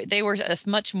a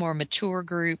much more mature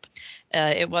group.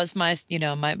 It was my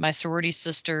sorority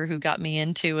sister who got me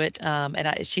into it,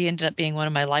 and she ended up being one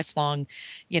of my lifelong,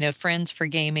 friends for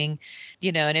gaming,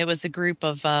 and it was a group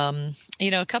of,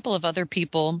 a couple of other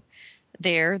people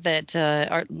there that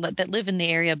that live in the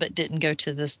area but didn't go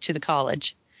to the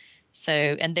college. So,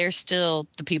 and they're still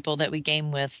the people that we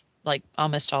game with like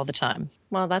almost all the time.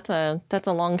 Well, that's a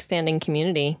long-standing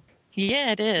community.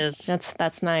 Yeah, it is.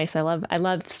 That's nice. I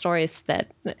love stories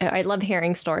I love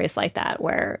hearing stories like that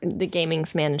where the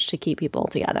gaming's managed to keep people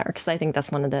together, because I think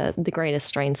that's one of the greatest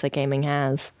strengths that gaming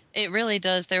has. It really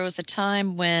does. There was a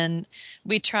time when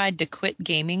we tried to quit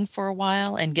gaming for a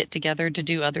while and get together to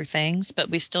do other things, but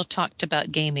we still talked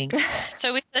about gaming.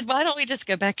 So we said, why don't we just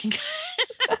go back and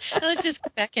let's just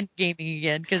go back into gaming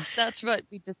again, because that's what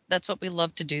we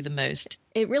love to do the most.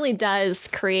 It really does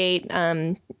create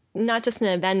not just an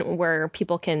event where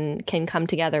people can come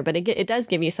together, but it does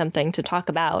give you something to talk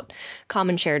about,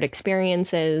 common shared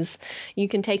experiences. You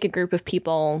can take a group of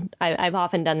people. I've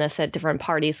often done this at different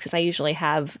parties, because I usually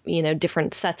have,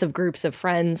 different sets of groups of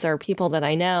friends or people that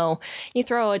I know. You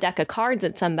throw a deck of cards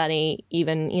at somebody,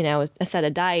 even, a set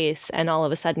of dice, and all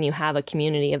of a sudden you have a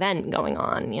community event going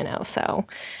on, so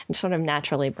it sort of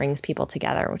naturally brings people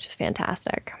together, which is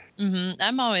fantastic. Mm-hmm.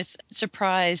 I'm always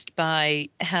surprised by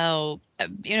how,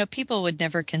 people would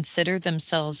never consider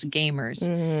themselves gamers,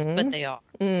 but they are.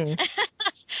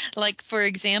 Like, for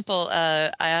example,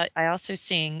 I also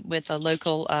sing with a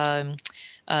local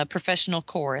professional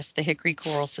chorus, the Hickory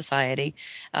Choral Society.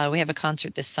 We have a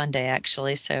concert this Sunday,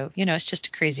 actually. So, it's just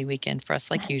a crazy weekend for us,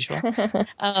 like usual.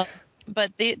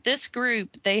 But this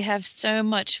group, they have so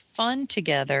much fun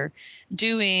together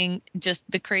doing just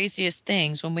the craziest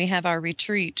things. When we have our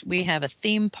retreat, we have a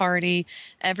theme party.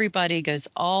 Everybody goes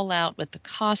all out with the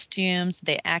costumes.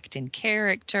 They act in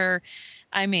character.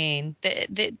 I mean,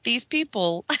 these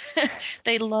people,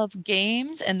 they love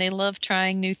games and they love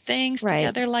trying new things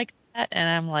together like that. And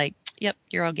I'm like, yep,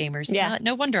 you're all gamers. Yeah.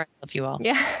 No wonder I love you all.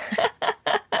 Yeah.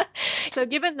 So,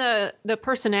 given the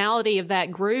personality of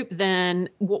that group, then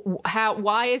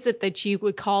why is it that you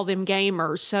would call them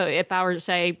gamers? So, if I were to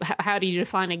say, how do you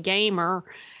define a gamer?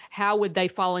 How would they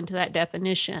fall into that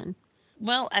definition?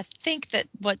 Well, I think that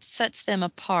what sets them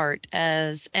apart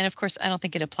and of course, I don't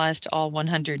think it applies to all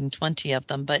 120 of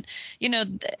them, but,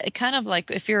 kind of like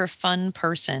if you're a fun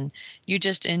person, you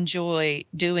just enjoy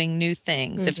doing new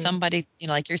things. If somebody,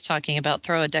 like you're talking about,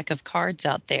 throw a deck of cards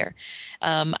out there.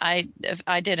 I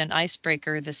did an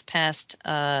icebreaker this past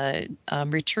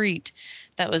retreat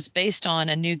that was based on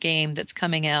a new game that's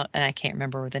coming out, and I can't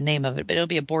remember the name of it, but it'll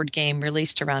be a board game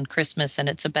released around Christmas, and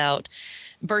it's about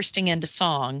bursting into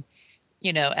song,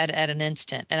 at an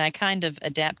instant. And I kind of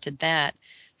adapted that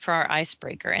for our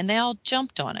icebreaker, and they all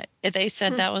jumped on it. They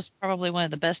said that was probably one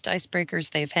of the best icebreakers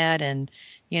they've had in,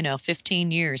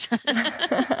 15 years.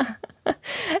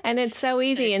 And it's so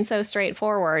easy and so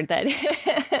straightforward that.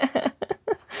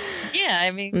 Yeah,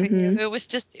 I mean, it was,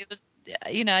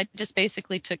 I just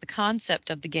basically took the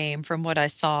concept of the game from what I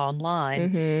saw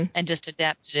online and just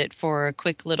adapted it for a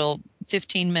quick little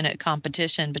 15-minute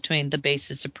competition between the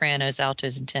basses, sopranos,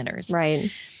 altos, and tenors.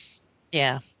 Right.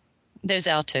 Yeah. Those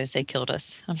altos, they killed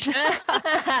us.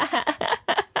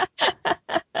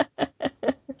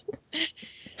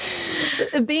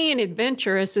 Being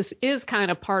adventurous is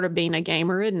kind of part of being a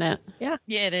gamer, isn't it? Yeah.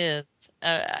 Yeah, it is.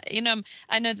 I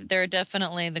know that there are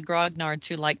definitely the grognards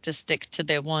who like to stick to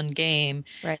their one game.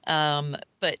 Right.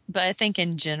 But I think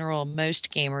in general,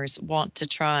 most gamers want to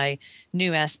try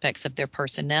new aspects of their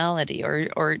personality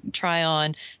or try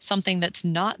on something that's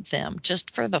not them, just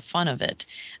for the fun of it.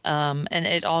 And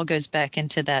it all goes back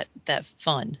into that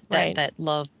fun, that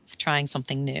love of trying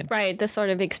something new. Right. This sort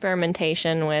of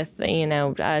experimentation with,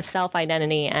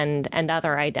 self-identity and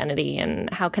other identity,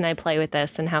 and how can I play with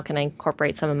this, and how can I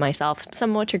incorporate some of myself?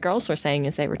 Some of what your girls were saying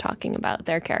as they were talking about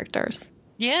their characters.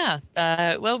 Yeah.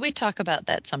 Well, we talk about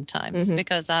that sometimes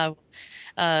because when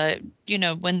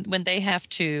they have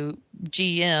to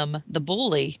GM the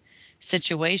bully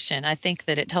situation, I think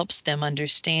that it helps them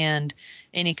understand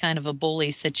any kind of a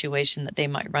bully situation that they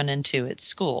might run into at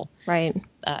school. Right.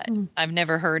 I've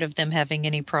never heard of them having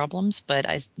any problems, but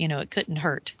it couldn't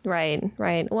hurt. Right.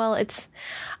 Well,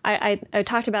 I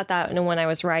talked about that when I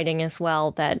was writing as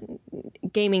well, that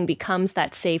gaming becomes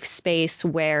that safe space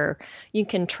where you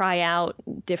can try out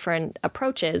different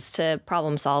approaches to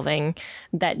problem solving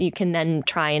that you can then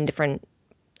try in different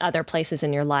other places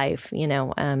in your life. A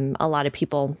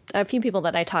few people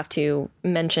that I talked to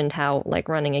mentioned how, like,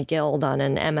 running a guild on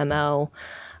an MMO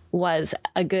was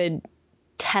a good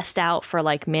test out for,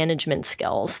 like, management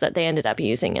skills that they ended up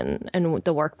using in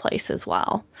the workplace as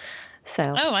well. So.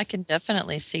 Oh, I can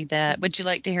definitely see that. Would you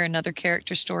like to hear another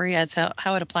character story as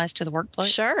how it applies to the workplace?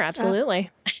 Sure, absolutely.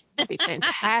 That'd be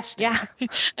fantastic. Yeah.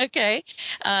 Okay.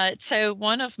 So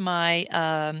one of my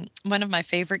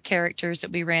favorite characters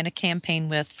that we ran a campaign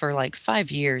with for like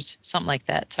 5 years, something like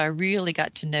that. So I really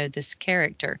got to know this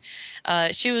character.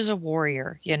 She was a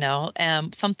warrior,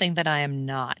 something that I am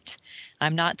not.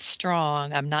 I'm not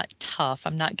strong. I'm not tough.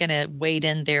 I'm not going to wade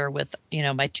in there with,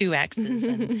 my two axes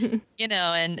and,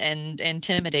 and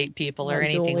intimidate people or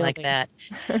anything like that.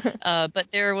 But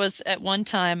there was at one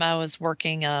time I was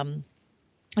working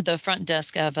the front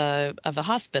desk of a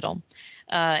hospital,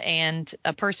 and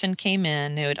a person came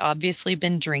in who had obviously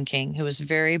been drinking, who was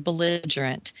very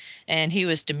belligerent, and he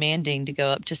was demanding to go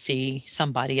up to see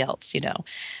somebody else,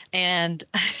 And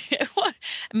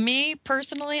me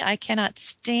personally, I cannot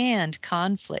stand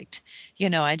conflict.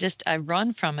 I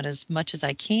run from it as much as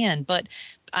I can, but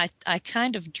I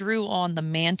kind of drew on the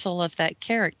mantle of that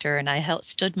character, and I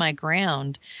stood my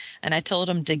ground, and I told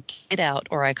him to get out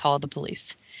or I call the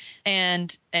police.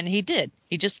 And he did.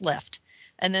 He just left.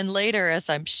 And then later, as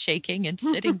I'm shaking and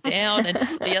sitting down, and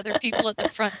the other people at the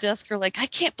front desk are like, "I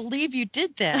can't believe you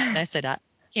did that." And I said, "I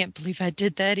can't believe I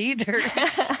did that either."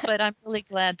 But I'm really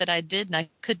glad that I did. And I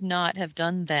could not have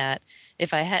done that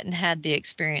if I hadn't had the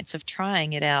experience of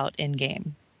trying it out in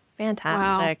game.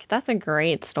 Fantastic. Wow. That's a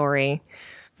great story.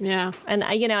 Yeah. And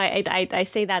I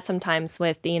say that sometimes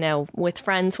with, with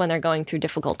friends when they're going through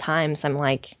difficult times. I'm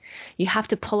like, you have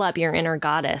to pull up your inner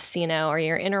goddess, or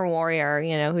your inner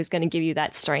warrior, who's going to give you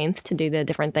that strength to do the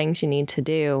different things you need to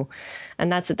do.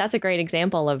 And that's a great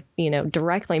example of,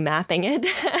 directly mapping it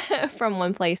from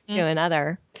one place to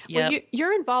another. Well,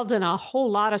 you're involved in a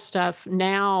whole lot of stuff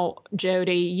now,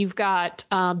 Jody. You've got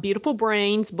Beautiful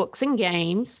Brains, books and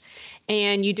games,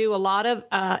 and you do a lot of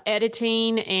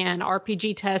editing and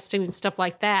RPG testing and stuff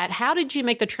like that. How did you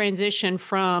make the transition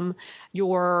from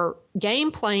your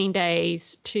game playing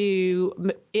days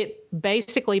to it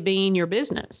basically being your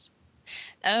business?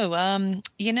 Oh,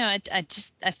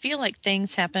 I feel like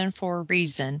things happen for a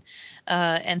reason,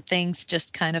 and things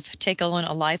just kind of take on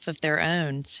a life of their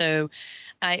own. So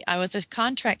I was a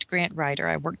contract grant writer.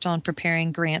 I worked on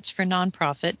preparing grants for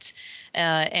nonprofits,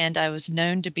 and I was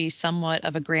known to be somewhat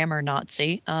of a grammar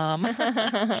Nazi.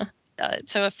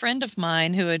 So a friend of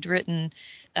mine who had written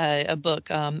a book,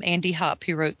 Andy Hopp,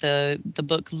 who wrote the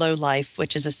book Low Life,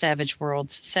 which is a Savage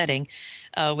Worlds setting,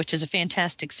 which is a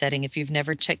fantastic setting. If you've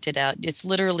never checked it out, it's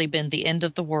literally been the end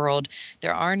of the world.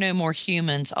 There are no more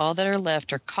humans. All that are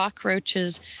left are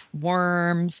cockroaches,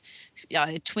 worms,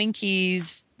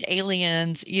 Twinkies,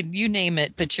 aliens, you name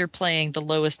it, but you're playing the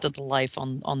lowest of the life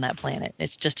on that planet.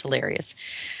 It's just hilarious.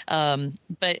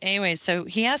 But anyway, so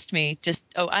he asked me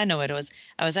I know what it was.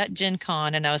 I was at Gen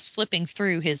Con and I was flipping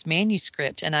through his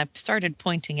manuscript and I started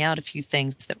pointing out a few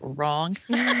things that were wrong.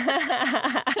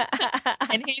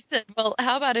 And he said, "Well,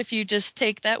 how about if you just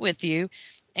take that with you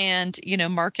and,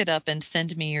 mark it up and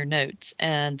send me your notes?"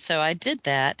 And so I did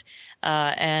that.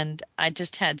 And I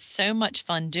just had so much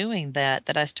fun doing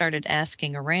that I started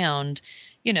asking around,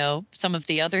 some of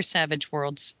the other Savage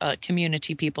Worlds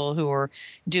community people who are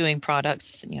doing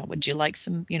products, would you like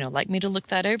like me to look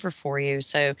that over for you?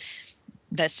 So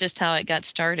that's just how it got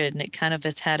started. And it kind of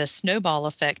has had a snowball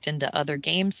effect into other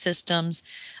game systems.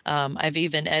 I've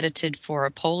even edited for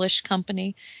a Polish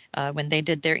company when they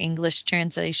did their English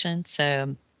translation.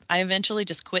 So I eventually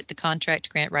just quit the contract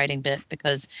grant writing bit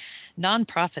because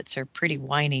nonprofits are pretty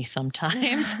whiny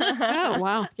sometimes. Oh,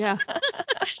 wow. Yeah.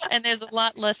 And there's a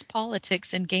lot less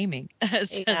politics in gaming,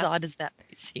 as odd as that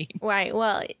might seem. Right.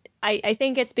 Well, I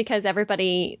think it's because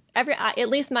at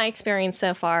least my experience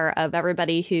so far of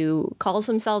everybody who calls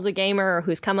themselves a gamer or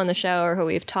who's come on the show or who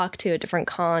we've talked to at different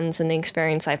cons and the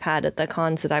experience I've had at the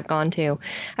cons that I've gone to,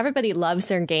 everybody loves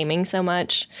their gaming so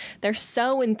much. They're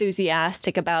so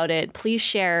enthusiastic about it. Please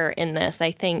share in this.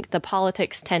 I think the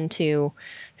politics tend to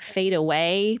fade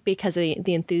away because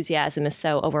the enthusiasm is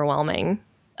so overwhelming.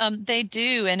 They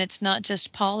do, and it's not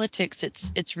just politics;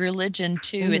 it's religion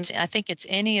too. Mm-hmm. I think it's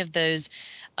any of those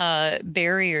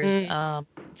barriers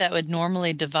that would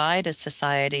normally divide a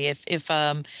society. If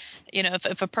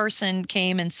a person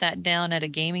came and sat down at a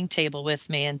gaming table with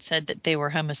me and said that they were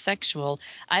homosexual,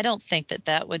 I don't think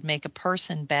that would make a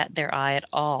person bat their eye at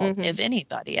all, if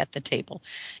anybody at the table.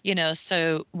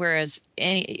 So whereas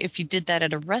if you did that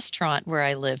at a restaurant where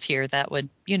I live here, that would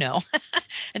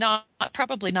and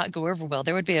probably not go over well.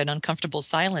 There would be an uncomfortable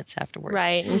silence afterwards.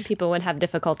 Right, and people would have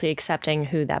difficulty accepting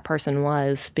who that person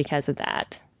was because of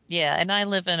that. Yeah, and I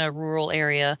live in a rural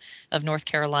area of North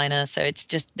Carolina, so it's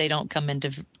just they don't come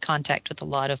into contact with a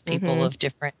lot of people of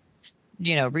different,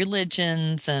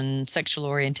 religions and sexual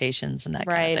orientations and that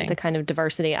kind of thing. Right, the kind of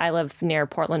diversity. I live near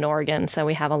Portland, Oregon, so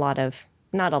we have a lot of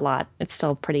not a lot. It's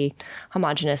still a pretty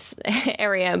homogenous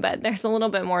area, but there's a little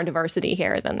bit more diversity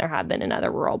here than there have been in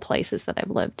other rural places that I've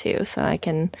lived to. So I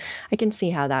can see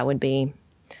how that would be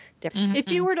different. If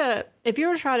you were to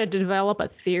try to develop a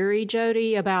theory,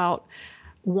 Jody, about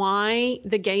why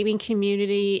the gaming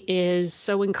community is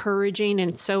so encouraging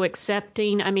and so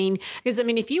accepting, because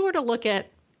if you were to look at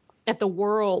the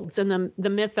worlds and the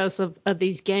mythos of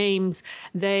these games,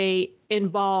 they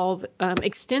involve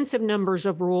extensive numbers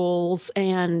of rules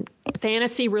and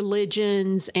fantasy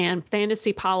religions and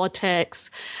fantasy politics.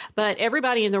 But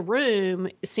everybody in the room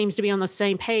seems to be on the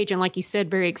same page. And like you said,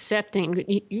 very accepting.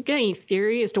 You got any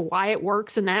theory as to why it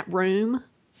works in that room?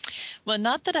 Well,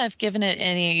 not that I've given it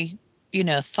any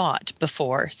thought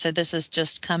before. So this is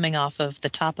just coming off of the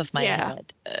top of my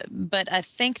head. But I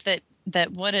think that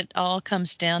what it all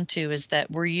comes down to is that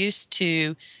we're used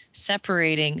to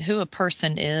separating who a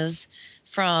person is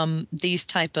from these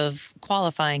type of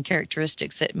qualifying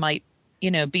characteristics that might,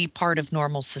 be part of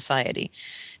normal society.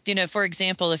 For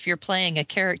example, if you're playing a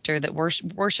character that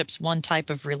worships one type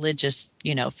of religious,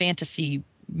 fantasy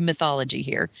mythology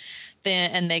here,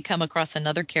 and they come across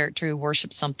another character who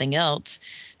worships something else,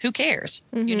 who cares,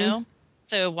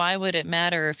 So why would it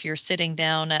matter if you're sitting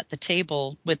down at the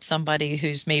table with somebody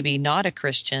who's maybe not a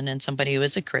Christian and somebody who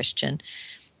is a Christian?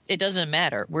 It doesn't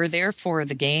matter. We're there for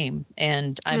the game,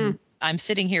 and I'm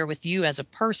sitting here with you as a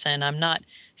person. I'm not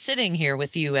sitting here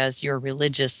with you as your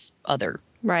religious other.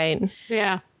 Right.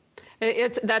 Yeah.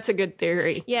 That's a good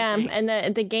theory. Yeah,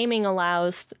 and the gaming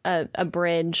allows a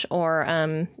bridge, or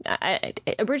a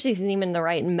bridge isn't even the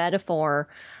right metaphor,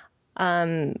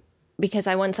 because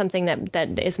I want something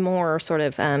that is more sort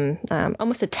of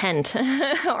almost a tent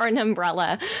or an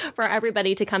umbrella for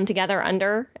everybody to come together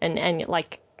under, and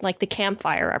like the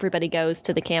campfire. Everybody goes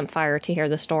to the campfire to hear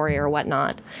the story or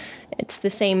whatnot. It's the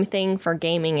same thing for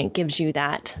gaming. It gives you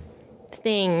that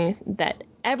thing that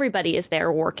everybody is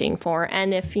there working for.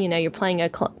 And if you're playing a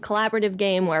collaborative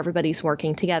game where everybody's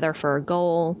working together for a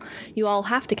goal, you all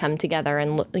have to come together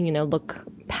and look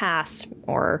past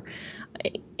or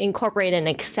incorporate and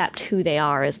accept who they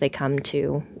are as they come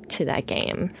to that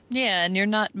game. Yeah, and you're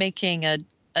not making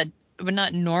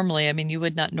not normally, you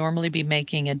would not normally be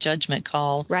making a judgment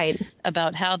call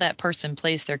about how that person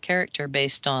plays their character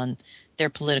based on their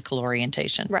political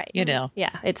orientation. Right. Yeah,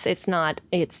 unless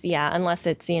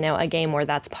it's, a game where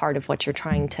that's part of what you're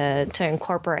trying to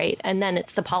incorporate. And then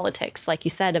it's the politics, like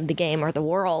you said, of the game or the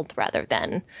world rather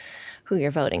than who you're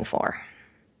voting for.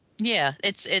 Yeah,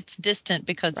 it's distant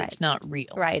because it's not real.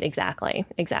 Right, exactly.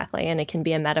 And it can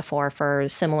be a metaphor for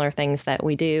similar things that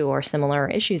we do or similar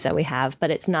issues that we have, but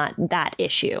it's not that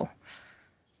issue.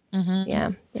 Mm-hmm.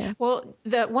 Yeah. Well,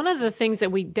 one of the things that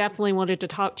we definitely wanted to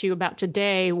talk to you about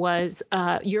today was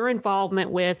your involvement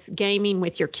with gaming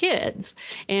with your kids.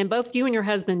 And both you and your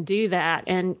husband do that.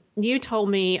 And you told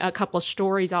me a couple of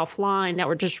stories offline that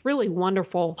were just really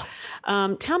wonderful.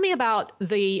 Tell me about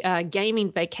the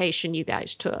gaming vacation you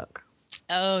guys took.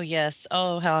 Oh, yes.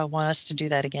 Oh, how I want us to do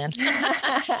that again.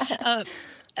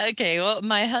 Okay, well,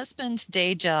 my husband's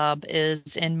day job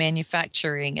is in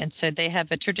manufacturing, and so they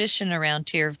have a tradition around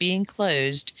here of being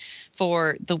closed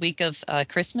for the week of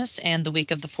Christmas and the week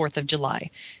of the 4th of July.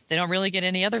 They don't really get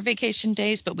any other vacation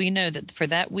days, but we know that for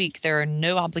that week there are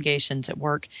no obligations at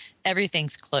work.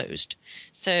 Everything's closed.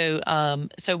 So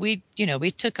we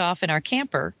took off in our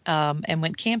camper and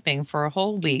went camping for a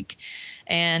whole week.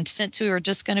 And since we were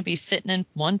just going to be sitting in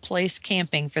one place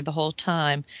camping for the whole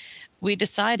time, we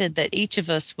decided that each of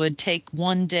us would take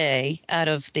one day out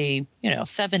of the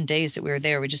 7 days that we were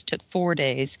there. We just took 4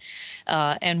 days,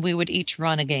 and we would each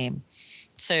run a game.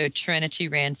 So Trinity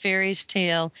ran Fairy's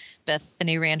Tale,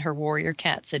 Bethany ran her Warrior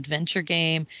Cats adventure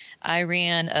game, I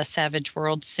ran a Savage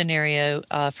World scenario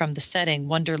from the setting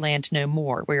Wonderland No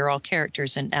More. We were all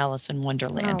characters in Alice in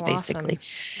Wonderland, basically.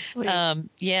 Awesome.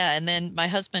 And then my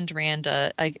husband ran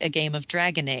a game of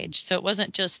Dragon Age. So it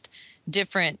wasn't just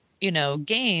different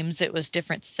games, it was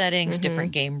different settings,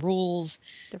 different game rules,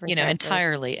 different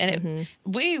entirely. And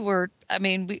we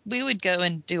would go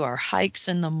and do our hikes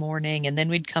in the morning, and then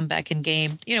we'd come back and game.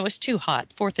 It was too hot.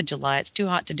 4th of July, it's too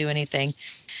hot to do anything.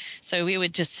 So we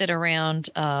would just sit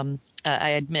around. I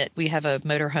admit we have a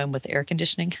motorhome with air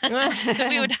conditioning, so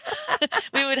we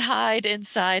would hide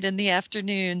inside in the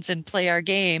afternoons and play our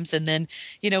games, and then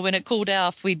when it cooled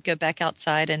off, we'd go back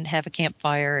outside and have a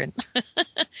campfire. And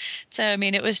so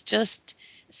it was just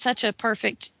such a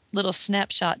perfect little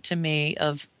snapshot to me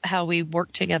of how we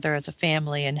work together as a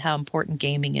family and how important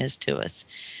gaming is to us.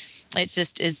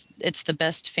 It's the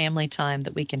best family time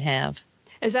that we can have.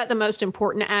 Is that the most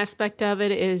important aspect of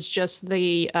it? Is just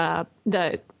the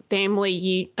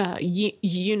family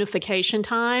unification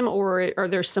time, or are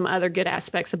there some other good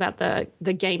aspects about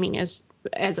the gaming as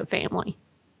a family?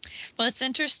 Well, it's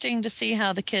interesting to see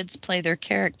how the kids play their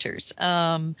characters.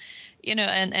 And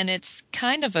it's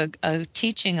kind of a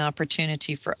teaching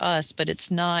opportunity for us, but it's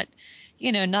not,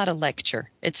 not a lecture.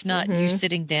 It's not you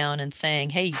sitting down and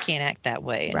saying, hey, you can't act that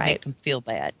way and make them feel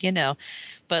bad.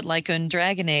 But like in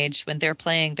Dragon Age, when they're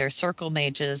playing their circle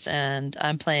mages and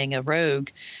I'm playing a rogue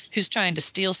who's trying to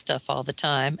steal stuff all the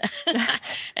time.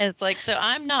 And it's like, so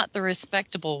I'm not the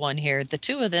respectable one here. The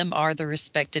two of them are the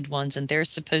respected ones, and they're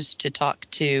supposed to talk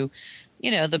to,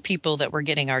 the people that we're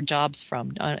getting our jobs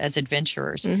from as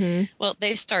adventurers. Well,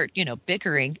 they start,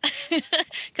 bickering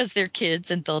because they're kids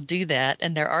and they'll do that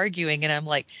and they're arguing. And I'm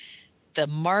like, the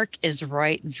mark is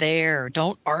right there.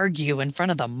 Don't argue in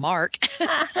front of the mark.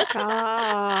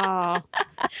 Oh,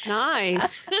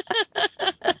 nice.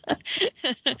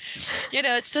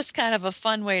 It's just kind of a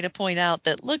fun way to point out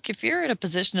that, look, if you're in a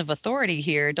position of authority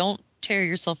here, don't tear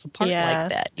yourself apart like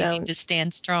that. You need to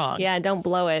stand strong. Yeah, don't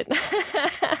blow it.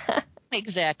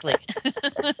 Exactly.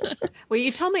 Well,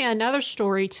 you told me another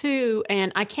story too,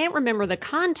 and I can't remember the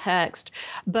context,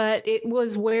 but it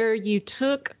was where you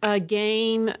took a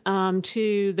game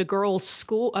to the girls'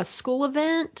 school, a school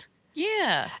event.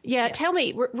 Yeah. Yeah. Tell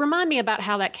me, remind me about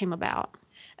how that came about.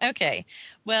 Okay.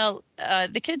 Well,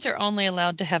 the kids are only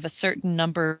allowed to have a certain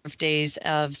number of days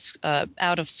of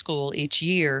out of school each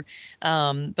year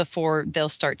before they'll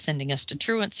start sending us to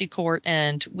truancy court.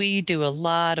 And we do a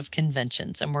lot of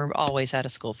conventions, and we're always out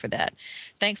of school for that.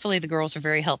 Thankfully, the girls are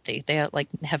very healthy. They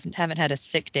haven't had a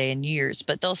sick day in years,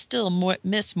 but they'll still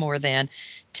miss more than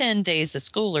 10 days of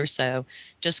school or so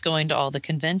just going to all the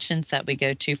conventions that we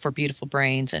go to for Beautiful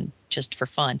Brains and just for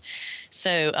fun.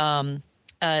 So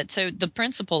the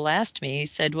principal asked me, he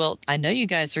said, well, I know you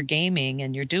guys are gaming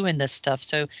and you're doing this stuff.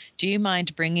 So do you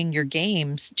mind bringing your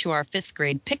games to our 5th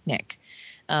grade picnic?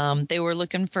 They were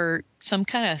looking for some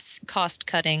kind of cost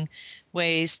cutting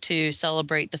ways to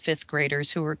celebrate the 5th graders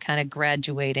who were kind of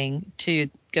graduating to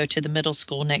go to the middle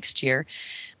school next year.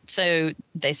 So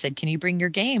they said, can you bring your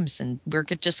games? And we're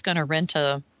just going to rent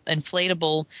a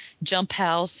inflatable jump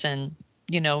house, and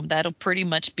that'll pretty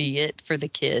much be it for the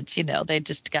kids. They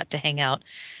just got to hang out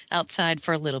outside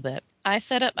for a little bit. I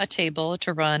set up a table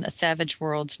to run a Savage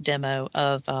Worlds demo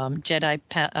of Jedi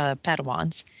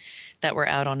Padawans that were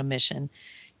out on a mission.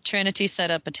 Trinity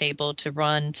set up a table to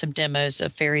run some demos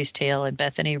of Fairy's Tale, and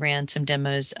Bethany ran some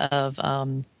demos of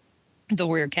the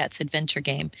Weird Cats adventure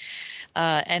game.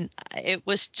 And it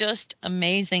was just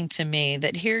amazing to me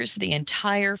that here's the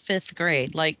entire 5th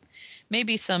grade, like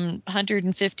maybe some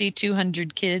 150,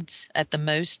 200 kids at the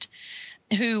most,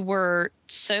 who were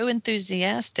so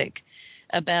enthusiastic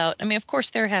about, of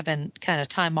course, they're having kind of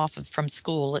time off from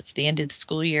school. It's the end of the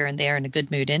school year and they're in a good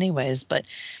mood anyways, but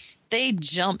they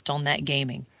jumped on that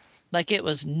gaming like it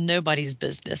was nobody's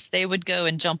business. They would go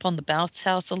and jump on the bounce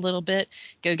house a little bit,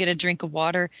 go get a drink of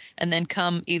water, and then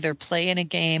come either play in a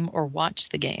game or watch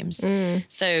the games.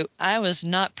 So I was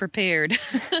not prepared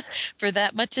for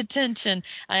that much attention.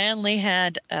 I only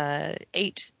had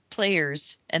 8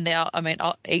 players, and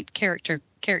all 8 character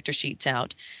sheets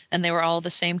out, and they were all the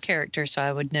same character, so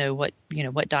I would know what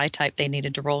die type they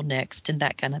needed to roll next and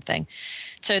that kind of thing.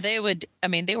 So they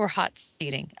were hot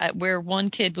seating where one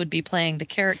kid would be playing the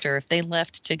character. If they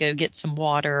left to go get some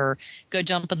water or go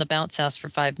jump in the bounce house for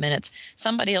 5 minutes,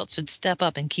 somebody else would step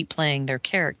up and keep playing their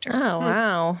character. Oh,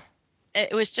 wow.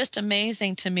 It was just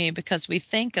amazing to me because we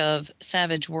think of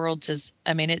Savage Worlds as,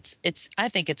 I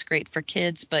think it's great for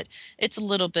kids, but it's a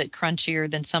little bit crunchier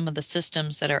than some of the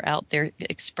systems that are out there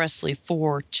expressly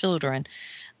for children.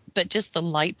 But just the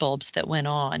light bulbs that went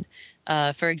on.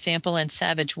 For example, in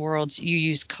Savage Worlds, you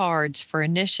use cards for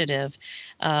initiative,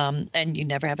 and you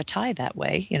never have a tie that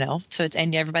way, So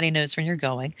and everybody knows when you're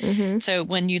going. So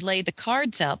when you lay the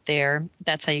cards out there,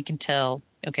 that's how you can tell.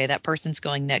 Okay, that person's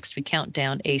going next. We count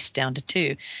down ace down to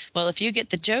 2. Well, if you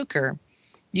get the Joker,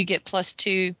 you get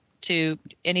 +2 to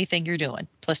anything you're doing,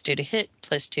 +2 to hit,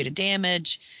 +2 to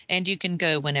damage, and you can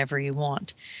go whenever you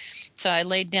want. So I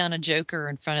laid down a Joker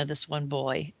in front of this one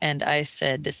boy, and I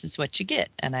said, this is what you get.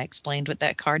 And I explained what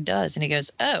that card does. And he goes,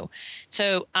 oh,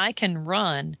 so I can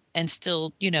run and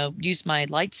still, use my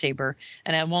lightsaber,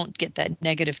 and I won't get that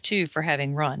 -2 for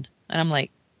having run. And I'm like,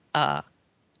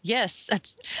 yes,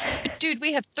 dude,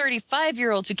 we have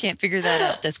 35-year-olds who can't figure that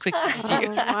out as quickly as you.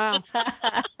 Oh, wow.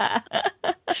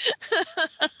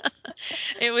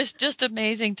 It was just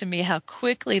amazing to me how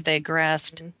quickly they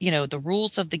grasped, the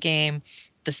rules of the game,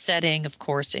 the setting. Of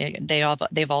course,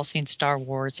 they've all seen Star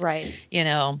Wars, Right.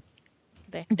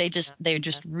 they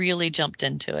just really jumped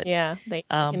into it. Yeah, they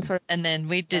can sort of. And then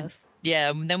we did. Us.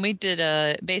 Yeah, then we did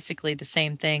basically the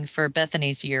same thing for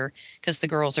Bethany's year because the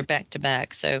girls are back to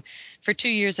back. So for 2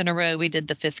 years in a row, we did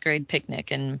the 5th grade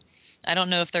picnic. And I don't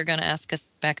know if they're going to ask us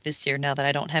back this year now that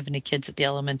I don't have any kids at the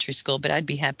elementary school, but I'd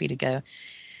be happy to go.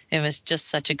 It was just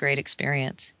such a great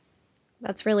experience.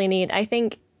 That's really neat. I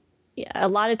think a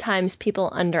lot of times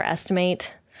people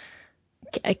underestimate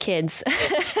kids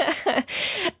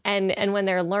and when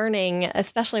they're learning,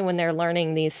 especially when they're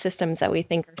learning these systems that we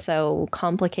think are so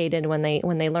complicated, when they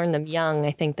learn them young,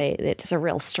 I think it's a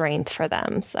real strength for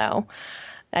them. So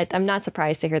I'm not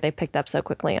surprised to hear they picked up so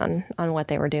quickly on what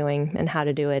they were doing and how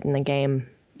to do it in the game.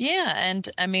 Yeah, and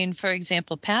I mean, for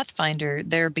example, Pathfinder,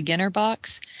 their beginner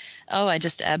box. Oh, I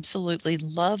just absolutely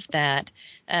love that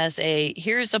as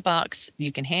here's a box,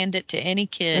 you can hand it to any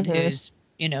kid who's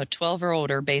 12 or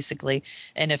older, basically.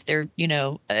 And if they're,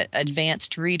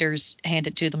 advanced readers, hand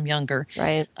it to them younger.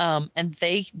 Right. And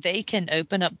they can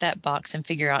open up that box and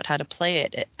figure out how to play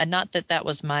it. And not that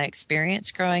was my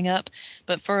experience growing up,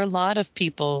 but for a lot of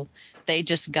people, they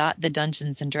just got the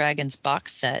Dungeons and Dragons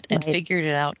box set and figured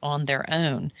it out on their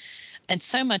own. And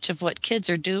so much of what kids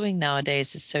are doing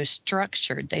nowadays is so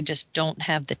structured. They just don't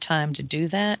have the time to do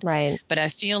that. Right. But I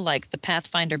feel like the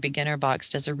Pathfinder Beginner Box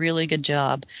does a really good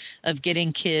job of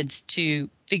getting kids to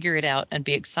figure it out and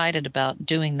be excited about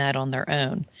doing that on their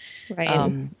own.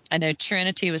 Right. I know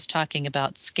Trinity was talking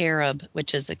about Scarab,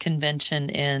 which is a convention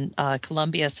in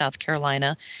Columbia, South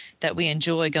Carolina, that we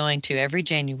enjoy going to every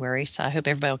January. So I hope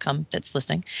everybody will come that's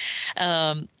listening.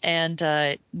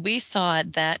 And we saw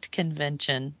at that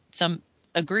convention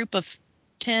a group of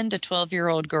 10 to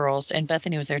 12-year-old girls, and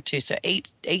Bethany was there too. So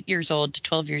 8 years old to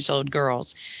 12 years old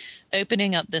girls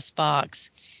opening up this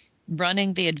box,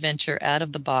 running the adventure out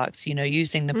of the box,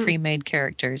 using the pre-made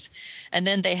characters. And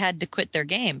then they had to quit their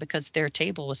game because their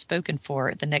table was spoken for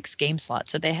at the next game slot.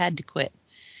 So they had to quit.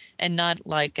 And not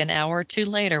like an hour or two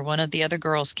later, one of the other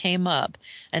girls came up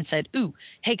and said, "Ooh,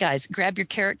 hey guys, grab your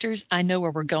characters. I know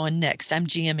where we're going next. I'm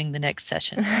GMing the next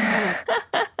session."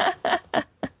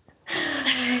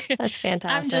 That's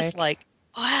fantastic. I'm just like,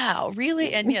 wow,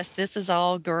 really? And yes, this is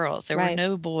all girls. There were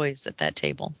no boys at that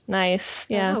table. Nice.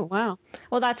 Yeah. Oh, wow.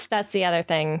 Well, that's the other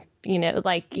thing,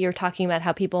 like you're talking about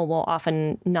how people will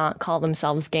often not call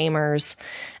themselves gamers,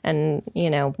 and,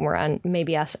 we're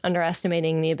maybe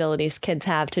underestimating the abilities kids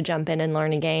have to jump in and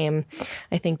learn a game.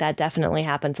 I think that definitely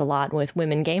happens a lot with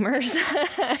women gamers.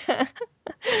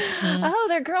 Oh,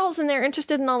 they're girls and they're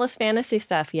interested in all this fantasy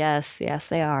stuff. Yes,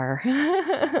 they are.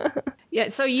 Yeah,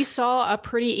 so you saw a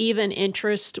pretty even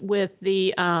interest with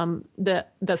the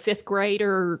 5th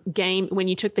grader game when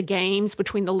you took the games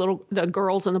between the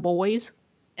girls and the boys.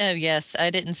 Oh yes, I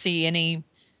didn't see any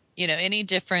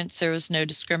difference. There was no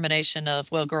discrimination of,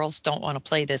 well, girls don't want to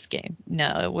play this game.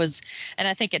 No, it was, and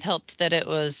I think it helped that it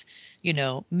was,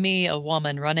 me, a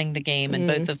woman, running the game, and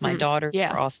both of my daughters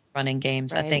were also running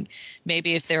games. Right. I think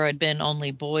maybe if there had been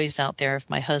only boys out there, if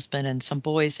my husband and some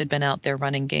boys had been out there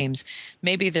running games,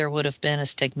 maybe there would have been a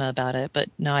stigma about it. But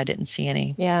no, I didn't see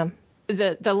any. Yeah.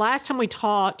 The last time we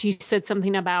talked, you said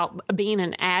something about being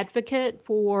an advocate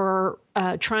for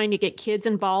trying to get kids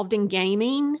involved in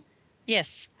gaming.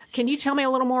 Yes. Can you tell me a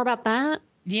little more about that?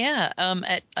 Yeah,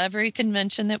 at every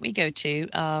convention that we go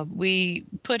to, we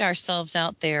put ourselves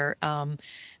out there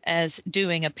as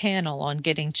doing a panel on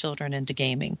getting children into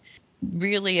gaming.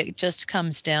 Really, it just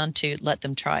comes down to let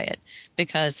them try it,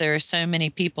 because there are so many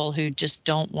people who just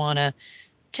don't want to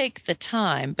take the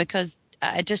time, because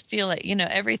I just feel like,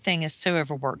 everything is so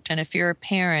overworked. And if you're a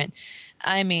parent,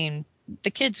 I mean,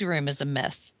 the kids' room is a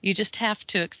mess. You just have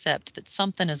to accept that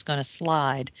something is going to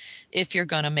slide if you're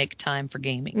going to make time for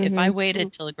gaming. If I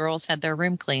waited till the girls had their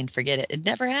room cleaned, forget it. It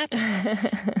never happened.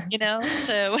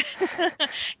 So,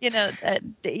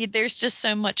 there's just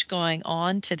so much going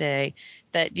on today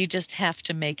that you just have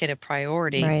to make it a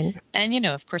priority. Right. And,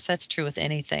 of course, that's true with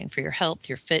anything. For your health,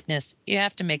 your fitness, you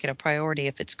have to make it a priority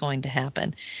if it's going to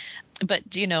happen. But,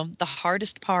 the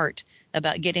hardest part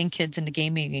about getting kids into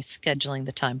gaming is scheduling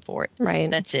the time for it.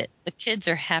 Right. That's it. The kids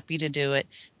are happy to do it.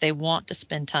 They want to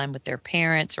spend time with their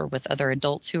parents or with other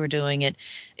adults who are doing it.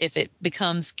 If it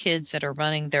becomes kids that are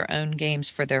running their own games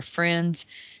for their friends,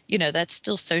 that's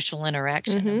still social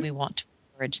interaction, and we want to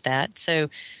encourage that. So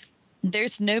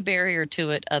there's no barrier to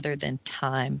it other than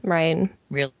time. Right.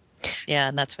 Really. Yeah,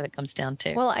 and that's what it comes down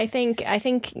to. Well, I think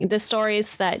the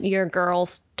stories that your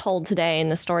girls told today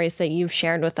and the stories that you've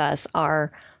shared with us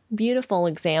are beautiful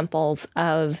examples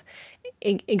of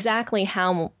exactly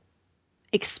how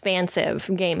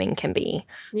expansive gaming can be.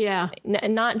 Yeah.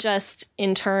 Not just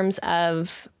in terms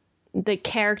of the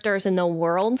characters and the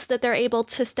worlds that they're able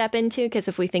to step into. Because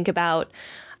if we think about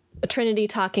Trinity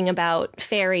talking about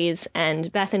fairies and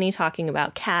Bethany talking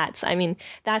about cats, I mean,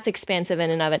 that's expansive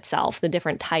in and of itself, the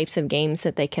different types of games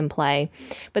that they can play.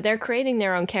 But they're creating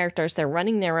their own characters, they're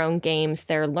running their own games,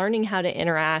 they're learning how to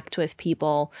interact with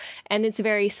people, and it's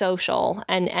very social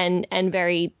and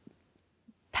very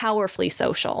powerfully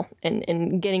social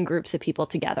in getting groups of people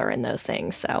together in those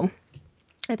things. So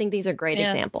I think these are great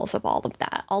examples of all of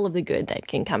that, all of the good that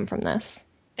can come from this.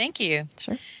 Thank you.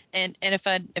 Sure. And if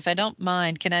I don't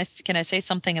mind, can I say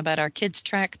something about our kids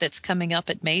track that's coming up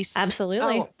at Mace?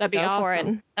 Absolutely. Oh, that'd be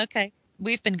awesome. Okay.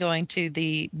 We've been going to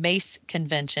the Mace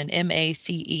convention, MACE,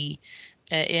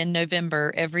 in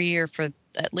November every year for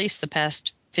at least the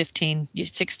past 16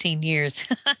 years,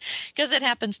 because it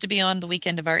happens to be on the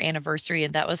weekend of our anniversary,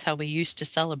 and that was how we used to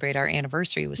celebrate our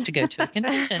anniversary, was to go to a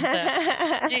convention.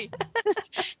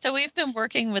 So we've been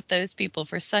working with those people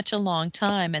for such a long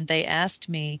time, and they asked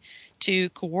me to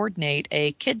coordinate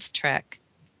a kids track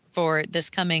for this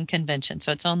coming convention.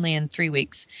 So it's only in 3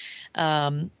 weeks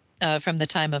from the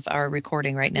time of our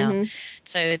recording right now. Mm-hmm.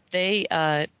 So they,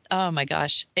 oh my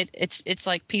gosh, it's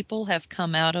like people have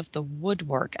come out of the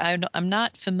woodwork. I'm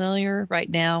not familiar right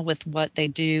now with what they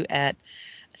do at,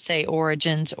 say,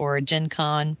 Origins or Gen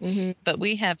Con, but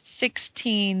we have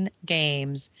 16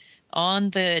 games on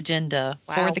the agenda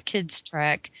for the kids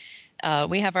track.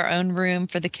 We have our own room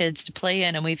for the kids to play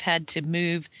in, and we've had to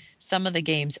move some of the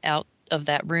games out of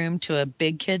that room to a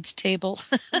big kids table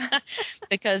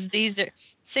because these are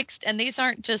and these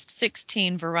aren't just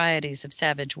 16 varieties of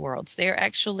Savage Worlds. They're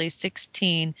actually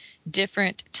 16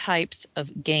 different types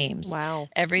of games. Wow.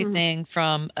 Everything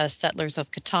from Settlers of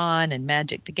Catan and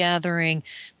Magic the Gathering,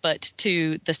 but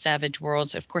to the Savage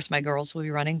Worlds. Of course, my girls will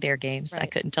be running their games. Right. I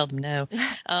couldn't tell them no.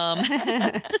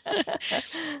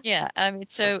 Yeah, I mean,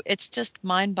 so it's just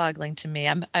mind-boggling to me.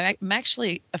 I'm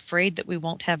actually afraid that we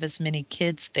won't have as many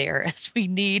kids there as we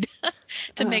need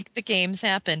to make the games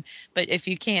happen. But if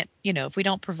you can't, if we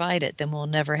don't provide it, then we'll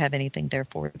never have anything there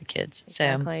for the kids.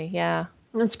 Exactly. Yeah.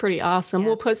 That's pretty awesome. Yeah.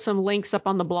 We'll put some links up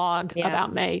on the blog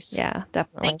about Mace. Yeah,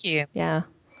 definitely. Thank you. Yeah.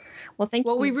 Well, thank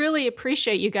you. Well, we really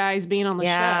appreciate you guys being on the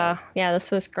show. Yeah, this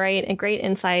was great and great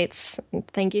insights.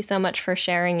 Thank you so much for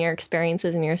sharing your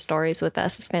experiences and your stories with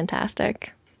us. It's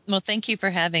fantastic. Well, thank you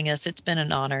for having us. It's been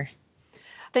an honor.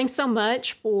 Thanks so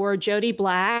much for Jody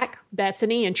Black,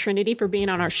 Bethany, and Trinity for being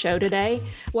on our show today.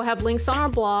 We'll have links on our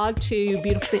blog to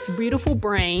Beautiful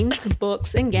Brains,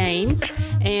 books and games,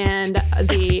 and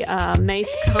the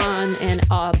Mace Con and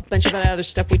a bunch of other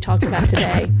stuff we talked about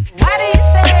today. Why do you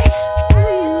say?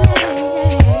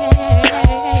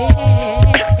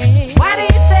 Why do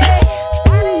you say?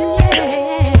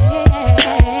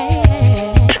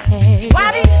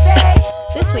 Why do you say?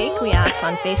 This week, we asked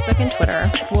on Facebook and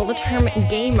Twitter, will the term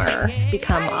gamer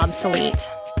become obsolete?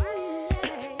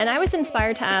 And I was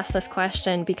inspired to ask this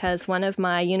question because one of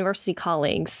my university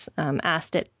colleagues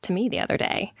asked it to me the other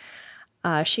day.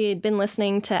 She had been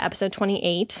listening to episode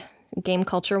 28, Game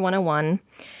Culture 101,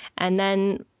 and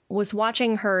then was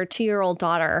watching her 2-year-old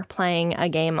daughter playing a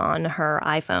game on her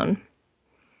iPhone.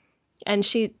 And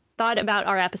she thought about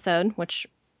our episode, which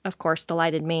of course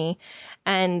delighted me,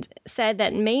 and said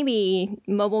that maybe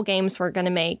mobile games were going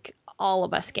to make all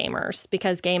of us gamers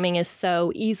because gaming is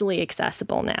so easily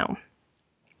accessible now.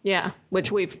 Yeah,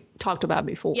 which we've talked about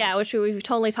before. Yeah, which we've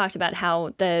totally talked about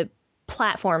how the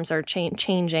platforms are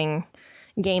changing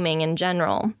gaming in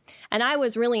general. And I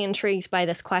was really intrigued by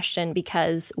this question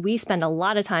because we spend a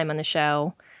lot of time on the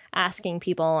show asking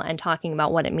people and talking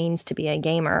about what it means to be a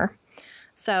gamer.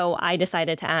 So I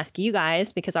decided to ask you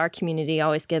guys because our community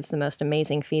always gives the most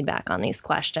amazing feedback on these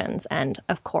questions. And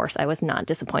of course, I was not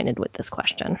disappointed with this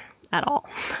question at all.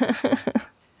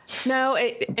 No,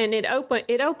 it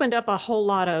opened up a whole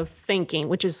lot of thinking,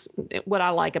 which is what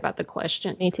I like about the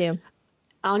question. Me too.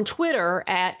 On Twitter,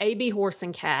 at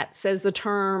 @ABHorseandCat says the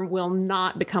term will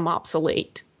not become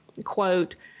obsolete.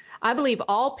 Quote, I believe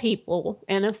all people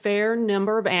and a fair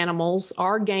number of animals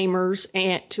are gamers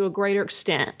and to a greater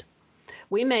extent.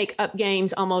 We make up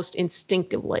games almost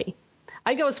instinctively.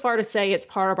 I'd go as far to say it's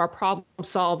part of our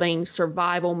problem-solving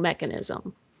survival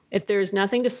mechanism. If there's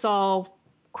nothing to solve,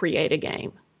 create a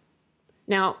game.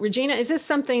 Now, Regina, is this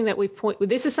something that we've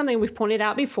pointed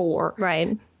out before?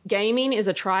 Right. Gaming is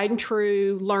a tried and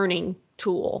true learning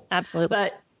tool. Absolutely.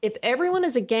 But if everyone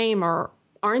is a gamer,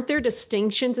 aren't there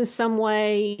distinctions in some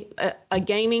way, a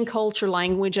gaming culture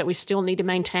language that we still need to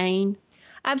maintain?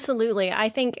 Absolutely. I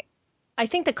think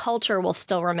the culture will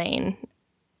still remain.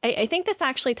 I think this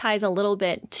actually ties a little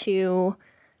bit to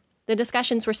the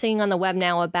discussions we're seeing on the web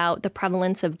now about the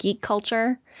prevalence of geek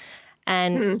culture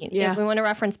And if we want to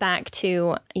reference back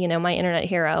to, my internet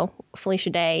hero,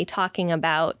 Felicia Day, talking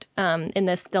about in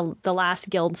the last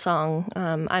Guild song,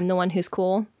 I'm the One Who's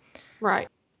Cool. Right.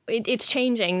 It's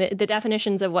changing. The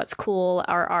definitions of what's cool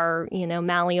are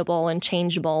malleable and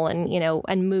changeable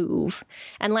and move,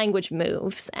 and language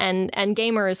moves. And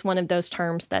gamer is one of those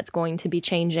terms that's going to be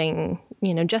changing,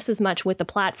 just as much with the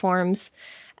platforms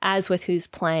as with who's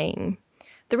playing.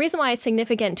 The reason why it's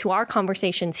significant to our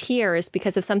conversations here is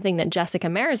because of something that Jessica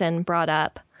Marizan brought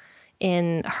up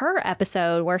in her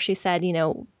episode, where she said,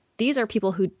 these are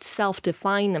people who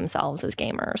self-define themselves as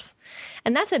gamers.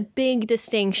 And that's a big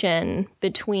distinction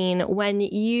between when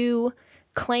you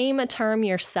claim a term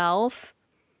yourself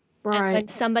and when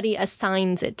somebody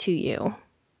assigns it to you.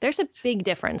 There's a big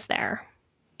difference there.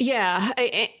 Yeah,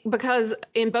 because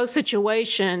in both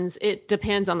situations, it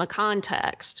depends on the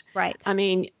context. Right. I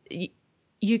mean,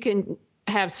 you can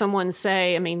have someone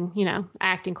say,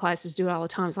 acting classes do it all the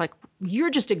time. It's like, you're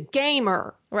just a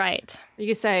gamer. Right. You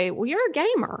can say, well, you're a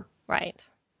gamer. Right.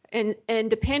 And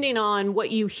depending on what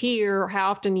you hear, or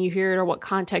how often you hear it, or what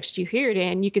context you hear it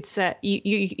in, you could say,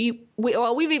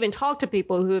 we've even talked to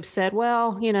people who have said,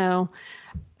 well,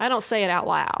 I don't say it out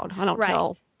loud. I don't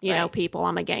tell, people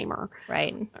I'm a gamer.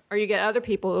 Right. Or you get other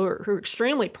people who are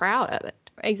extremely proud of it.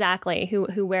 Exactly.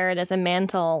 Who wear it as a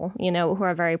mantle, who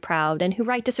are very proud and who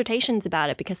write dissertations about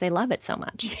it because they love it so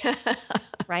much. Yeah.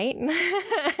 Right?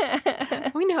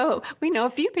 We know a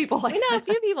few people like that. We know a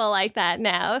few people like that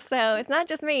now, so it's not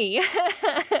just me.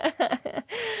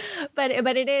 But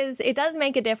it does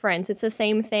make a difference. It's the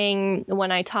same thing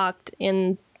when I talked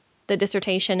in the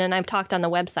dissertation, and I've talked on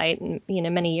the website,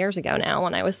 many years ago now,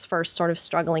 when I was first sort of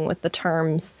struggling with the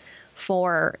terms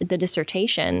for the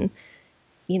dissertation.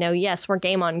 Yes, we're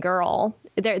game on girl.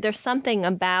 There's something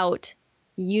about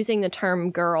using the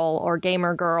term girl or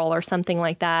gamer girl or something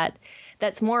like that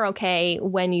that's more okay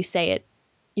when you say it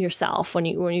yourself, when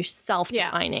you're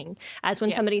self-defining, as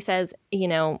when somebody says,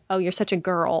 oh, you're such a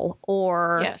girl,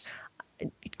 or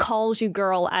calls you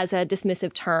girl as a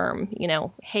dismissive term,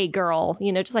 hey girl,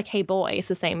 just like hey boy is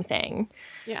the same thing.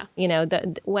 Yeah.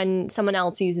 When someone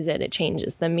else uses it, it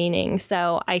changes the meaning.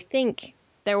 So I think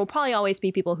there will probably always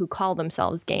be people who call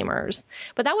themselves gamers.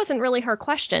 But that wasn't really her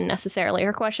question necessarily.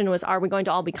 Her question was, are we going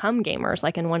to all become gamers,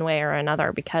 like in one way or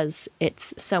another, because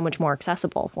it's so much more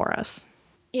accessible for us?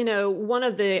 One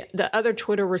of the other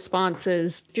Twitter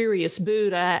responses, Furious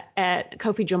Buddha at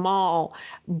Kofi Jamal,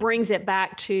 brings it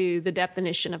back to the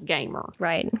definition of gamer.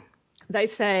 Right. They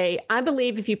say, I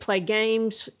believe if you play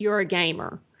games, you're a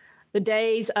gamer. The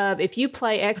days of if you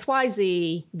play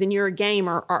XYZ, then you're a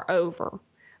gamer are over.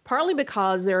 Partly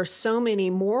because there are so many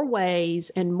more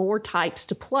ways and more types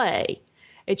to play.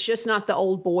 It's just not the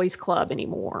old boys club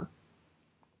anymore.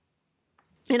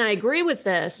 And I agree with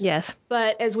this. Yes.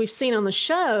 But as we've seen on the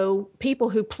show, people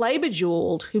who play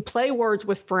Bejeweled, who play Words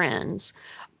with Friends,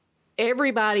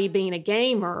 everybody being a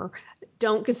gamer,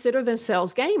 don't consider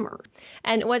themselves gamers.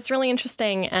 And what's really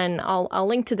interesting, and I'll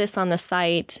link to this on the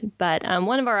site, but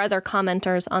one of our other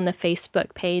commenters on the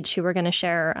Facebook page who we're going to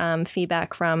share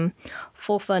feedback from,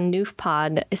 Fulfa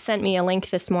Noofpod, sent me a link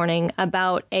this morning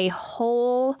about a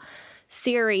whole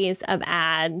series of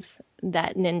ads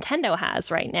that Nintendo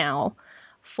has right now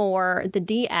for the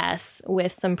DS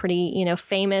with some pretty,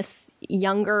 famous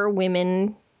younger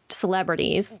women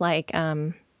celebrities like,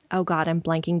 oh God, I'm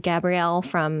blanking, Gabrielle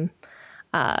from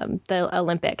the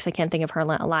Olympics. I can't think of her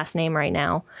last name right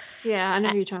now. Yeah, I know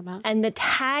who you're talking about. And the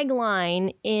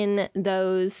tagline in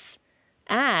those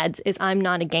ads is, I'm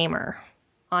not a gamer.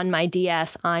 On my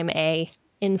DS, I'm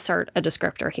insert a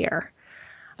descriptor here.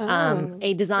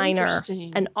 A designer,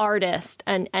 an artist,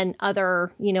 and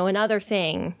other, another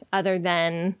thing other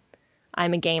than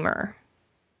I'm a gamer.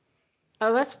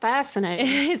 Oh, that's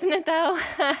fascinating. Isn't it though?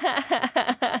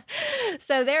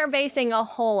 So they're basing a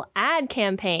whole ad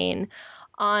campaign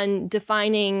on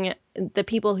defining the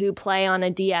people who play on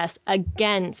a DS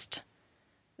against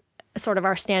sort of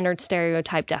our standard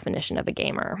stereotype definition of a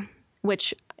gamer,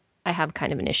 which I have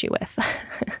kind of an issue with.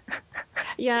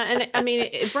 Yeah, and I mean,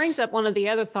 it brings up one of the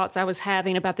other thoughts I was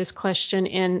having about this question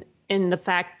in the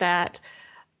fact that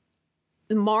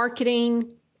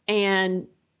marketing and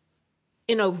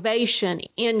innovation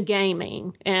in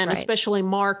gaming, and especially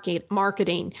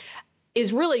marketing,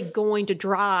 is really going to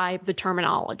drive the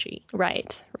terminology.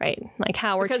 Right. Like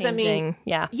how we're changing.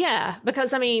 Yeah,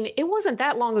 because it wasn't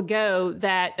that long ago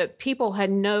that people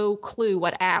had no clue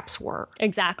what apps were.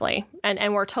 Exactly.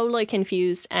 And we're totally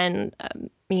confused and,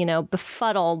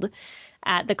 befuddled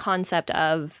at the concept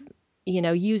of,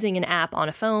 using an app on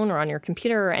a phone or on your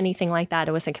computer or anything like that.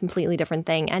 It was a completely different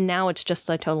thing. And now it's just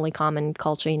a totally common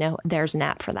culture. There's an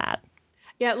app for that.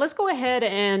 Yeah, let's go ahead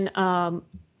and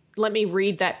let me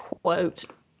read that quote.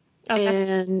 Okay.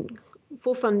 And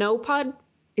Fulfanopod,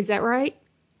 is that right?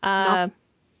 Uh,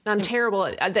 I'm terrible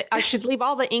at I should leave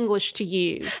all the English to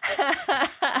you.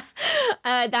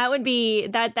 that would be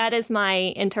that is my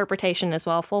interpretation as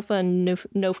well. Fulfa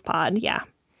Nofpod, yeah.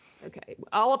 Okay.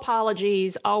 All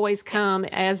apologies always come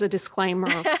as a disclaimer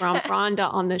from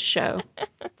Rhonda on this show.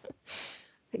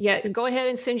 Yeah, go ahead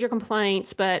and send your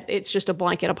complaints, but it's just a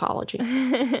blanket apology.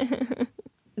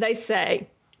 They say,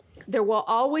 there will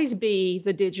always be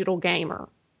the digital gamer,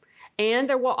 and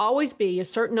there will always be a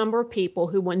certain number of people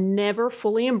who will never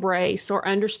fully embrace or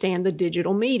understand the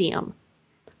digital medium.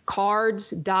 Cards,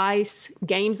 dice,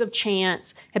 games of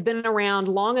chance have been around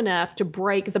long enough to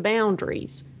break the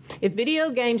boundaries. If video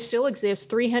games still exist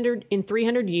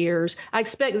 300 years, I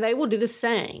expect they will do the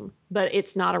same, but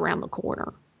it's not around the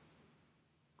corner.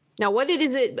 Now, what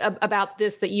is it about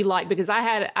this that you like? Because I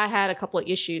had a couple of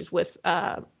issues with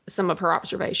some of her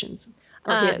observations,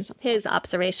 or his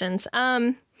observations.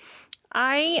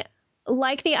 I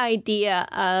like the idea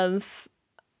of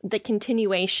the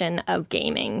continuation of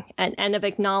gaming and of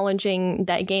acknowledging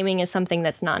that gaming is something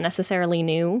that's not necessarily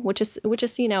new, which is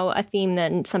a theme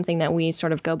that something that we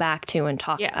sort of go back to and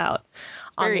talk about.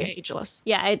 It's very ageless.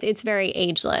 Yeah, it's very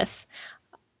ageless,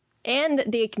 and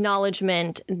the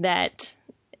acknowledgement that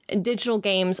digital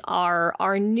games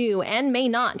are new and may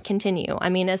not continue. I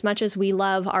mean, as much as we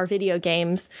love our video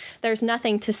games, there's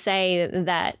nothing to say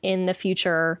that in the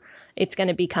future it's going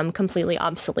to become completely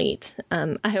obsolete.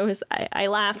 I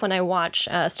laugh when I watch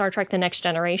Star Trek: The Next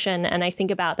Generation, and I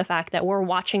think about the fact that we're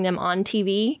watching them on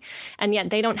TV, and yet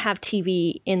they don't have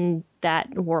TV in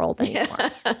that world anymore.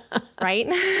 Right?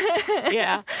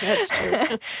 Yeah, that's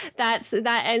true. That's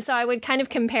that, and so I would kind of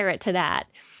compare it to that.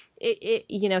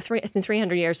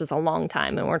 300 years is a long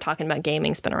time, and we're talking about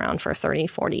gaming's been around for 30,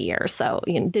 40 years. So,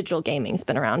 digital gaming's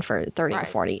been around for 30 or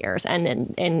 40 years. And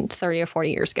in 30 or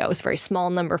 40 years ago, it was a very small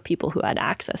number of people who had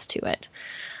access to it.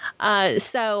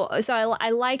 So I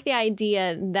like the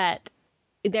idea that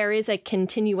there is a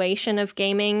continuation of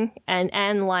gaming,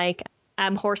 and like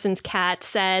Horson's cat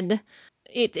said,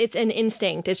 it's an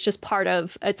instinct. It's just part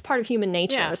of human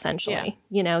nature, essentially.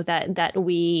 Yeah. That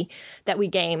we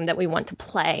game, that we want to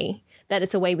play, that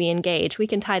it's a way we engage. We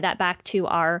can tie that back to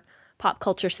our pop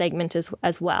culture segment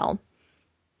as well.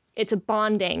 It's a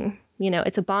bonding,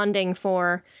 it's a bonding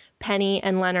for Penny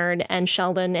and Leonard and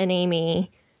Sheldon and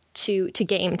Amy to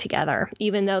game together.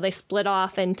 Even though they split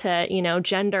off into,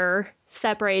 gender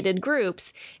separated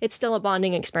groups, it's still a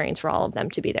bonding experience for all of them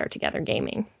to be there together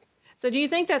gaming. So do you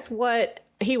think that's what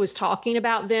he was talking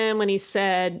about then when he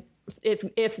said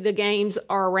if the games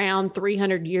are around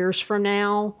 300 years from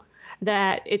now,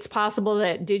 that it's possible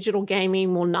that digital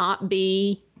gaming will not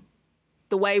be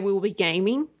the way we will be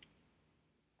gaming?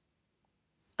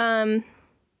 I'm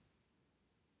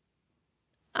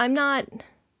not...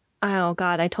 Oh,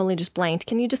 God, I totally just blanked.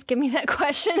 Can you just give me that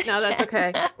question No, again? that's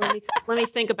okay. Let me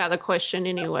think about the question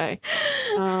anyway.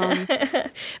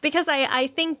 Because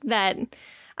I think that...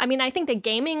 I think that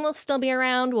gaming will still be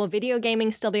around. Will video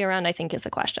gaming still be around, I think, is the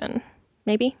question.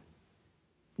 Maybe?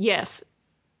 Yes.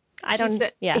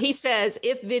 He says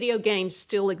if video games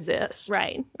still exist.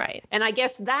 Right. And I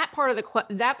guess that part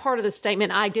of the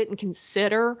statement I didn't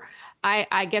consider.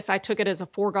 I guess I took it as a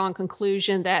foregone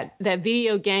conclusion that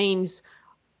video games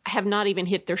have not even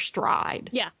hit their stride.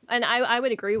 Yeah, and I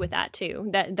would agree with that too.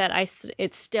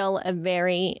 It's still a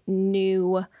very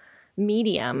new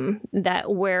medium that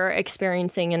we're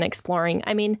experiencing and exploring.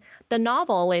 I mean, the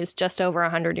novel is just over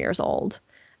 100 years old,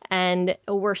 and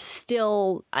we're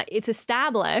still, it's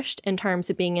established in terms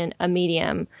of being a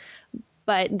medium,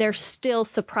 but there's still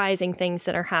surprising things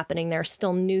that are happening. There's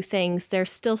still new things.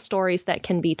 There's still stories that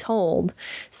can be told.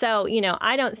 So,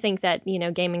 I don't think that,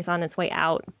 gaming's on its way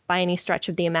out by any stretch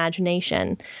of the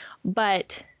imagination,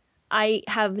 but I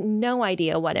have no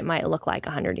idea what it might look like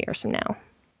 100 years from now.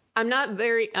 I'm not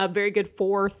a very good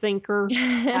forethinker.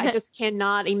 I just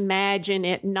cannot imagine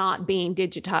it not being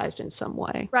digitized in some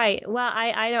way. Right. Well,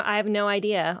 I have no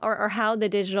idea or how the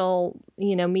digital,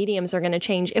 mediums are going to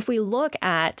change. If we look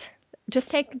at,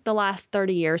 just take the last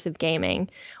 30 years of gaming.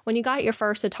 When you got your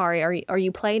first Atari, or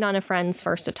you played on a friend's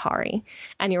first Atari,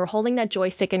 and you were holding that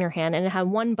joystick in your hand and it had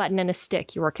one button and a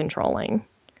stick you were controlling.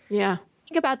 Yeah.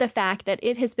 Think about the fact that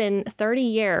it has been 30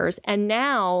 years, and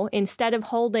now instead of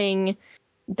holding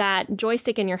that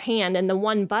joystick in your hand and the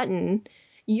one button,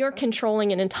 you're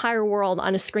controlling an entire world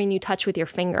on a screen you touch with your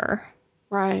finger.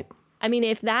 Right. I mean,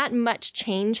 if that much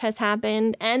change has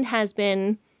happened and has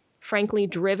been, frankly,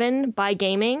 driven by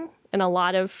gaming,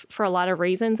 for a lot of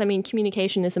reasons. I mean,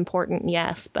 communication is important,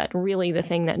 yes, but really the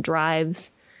thing that drives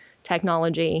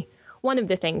technology, one of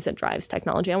the things that drives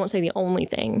technology, I won't say the only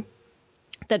thing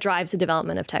that drives the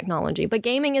development of technology, but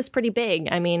gaming is pretty big.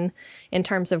 I mean, in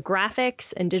terms of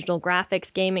graphics and digital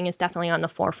graphics, gaming is definitely on the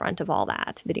forefront of all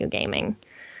that, video gaming.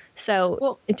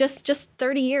 So just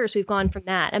 30 years we've gone from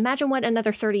that. Imagine what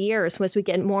another 30 years as we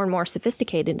get more and more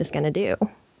sophisticated is going to do.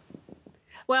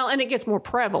 Well, and it gets more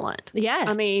prevalent. Yes,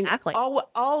 I mean, exactly.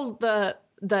 all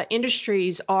the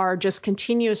industries are just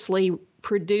continuously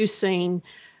producing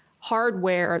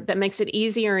hardware that makes it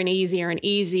easier and easier and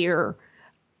easier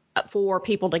for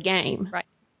people to game. Right.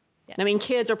 Yeah. I mean,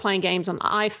 kids are playing games on the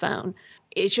iPhone.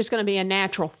 It's just going to be a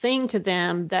natural thing to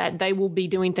them that they will be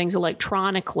doing things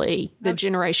electronically, the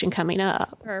generation coming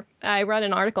up. Sure. I read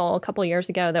an article a couple years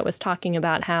ago that was talking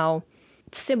about how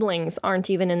siblings aren't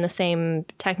even in the same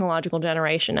technological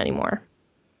generation anymore.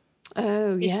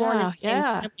 Oh, Kids born in yeah, the same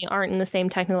yeah. family aren't in the same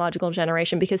technological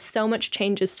generation because so much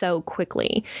changes so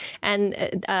quickly. And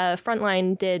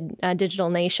Frontline did Digital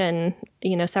Nation,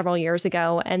 several years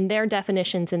ago, and their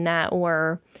definitions in that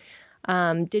were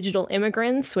digital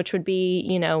immigrants, which would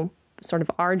be, sort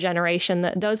of our generation,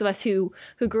 those of us who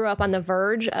grew up on the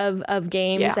verge of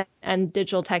games and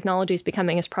digital technologies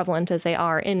becoming as prevalent as they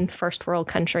are in first world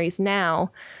countries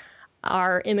now,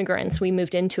 are immigrants. We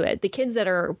moved into it. The kids that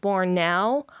are born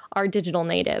now are digital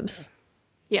natives.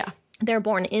 Yeah. They're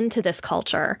born into this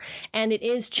culture, and it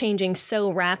is changing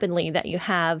so rapidly that you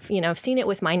have, I've seen it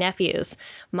with my nephews.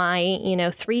 My,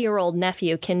 3-year-old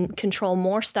nephew can control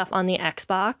more stuff on the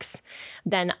Xbox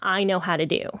than I know how to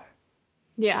do.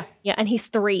 Yeah. Yeah. And he's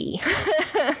 3.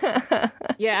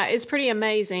 Yeah. It's pretty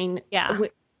amazing. Yeah.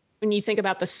 When you think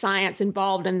about the science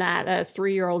involved in that, a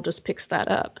 3-year-old just picks that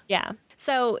up. Yeah.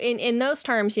 So in those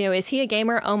terms, is he a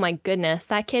gamer? Oh my goodness.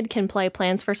 That kid can play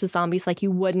Plants vs. Zombies like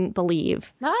you wouldn't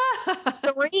believe. He's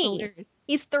 3.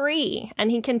 He's 3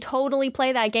 and he can totally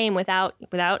play that game without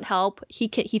help. He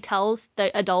tells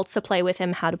the adults to play with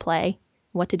him how to play,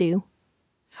 what to do.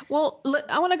 Well,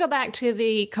 I want to go back to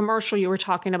the commercial you were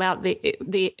talking about,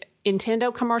 the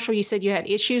Nintendo commercial. You said you had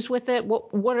issues with it.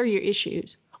 What are your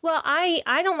issues? Well,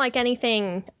 I don't like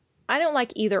anything. I don't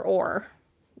like either or.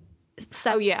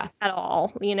 So at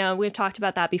all. We've talked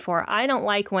about that before. I don't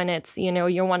like when it's,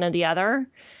 you're one or the other.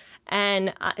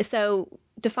 And so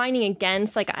defining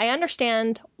against, I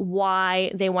understand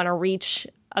why they want to reach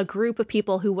a group of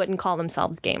people who wouldn't call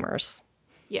themselves gamers.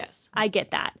 Yes. I get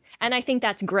that. And I think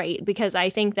that's great because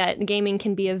I think that gaming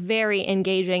can be a very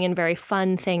engaging and very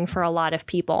fun thing for a lot of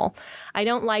people. I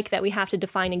don't like that we have to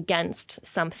define against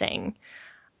something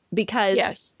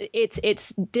because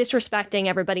it's disrespecting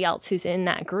everybody else who's in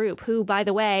that group, who, by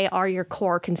the way, are your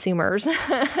core consumers.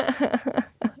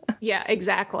 Yeah,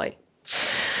 exactly.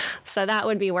 So that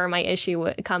would be where my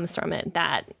issue comes from,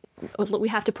 that we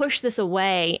have to push this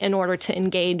away in order to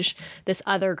engage this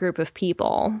other group of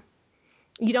people.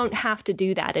 You don't have to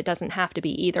do that. It doesn't have to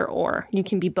be either or. You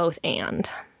can be both and.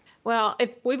 Well, if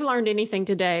we've learned anything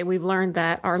today, we've learned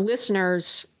that our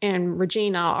listeners and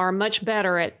Regina are much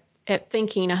better at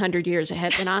thinking 100 years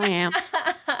ahead than I am.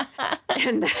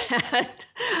 And that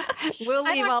we'll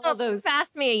leave all of those. If you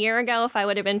asked me a year ago if I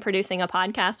would have been producing a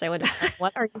podcast, I would have said,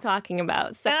 what are you talking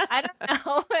about? So I don't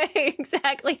know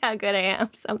exactly how good I am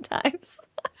sometimes.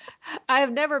 I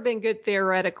have never been good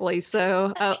theoretically,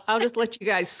 so I'll just let you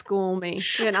guys school me,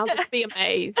 and I'll just be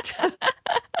amazed.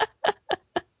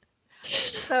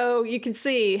 So you can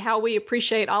see how we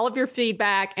appreciate all of your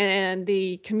feedback and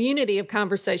the community of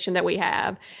conversation that we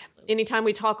have. Anytime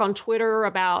we talk on Twitter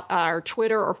about our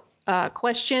Twitter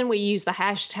question, we use the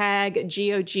hashtag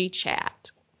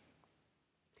GOGchat.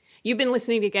 You've been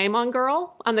listening to Game On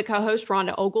Girl. I'm the co-host,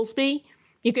 Rhonda Oglesby.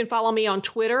 You can follow me on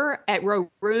Twitter at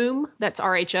Room, that's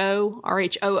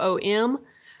RHOOM,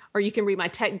 or you can read my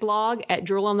tech blog at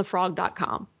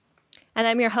droolonthefrog.com. And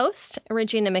I'm your host,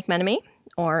 Regina McMenemy,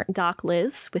 or Doc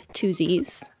Liz with 2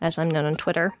 Z's, as I'm known on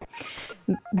Twitter.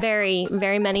 Very,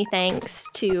 very many thanks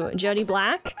to Jody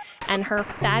Black and her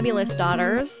fabulous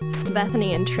daughters,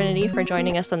 Bethany and Trinity, for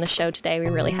joining us on the show today. We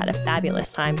really had a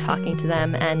fabulous time talking to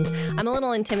them, and I'm a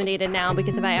little intimidated now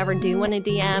because if I ever do want to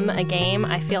DM a game,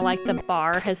 I feel like the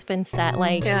bar has been set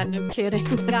yeah, no kidding,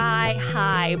 sky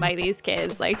high by these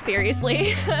kids,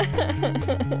 seriously.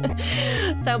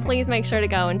 So please make sure to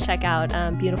go and check out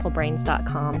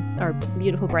beautifulbrains.com, or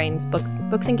Beautiful Brains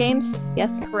books and games.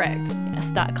 Yes, correct.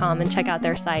 Yes.com, and check out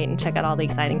their site and check out all the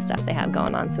exciting stuff they have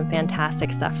going on. Some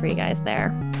fantastic stuff for you guys there.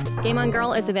 Game On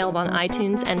Girl is available on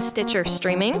iTunes and Stitcher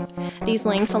streaming. These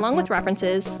links, along with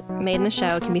references made in the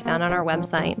show, can be found on our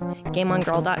website,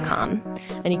 gameongirl.com.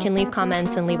 And you can leave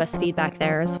comments and leave us feedback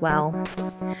there as well.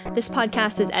 This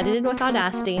podcast is edited with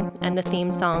Audacity, and the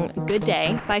theme song Good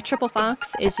Day by Triple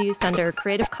Fox is used under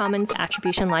Creative Commons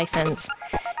Attribution License.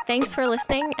 Thanks for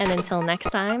listening, and until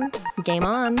next time, game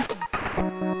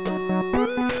on!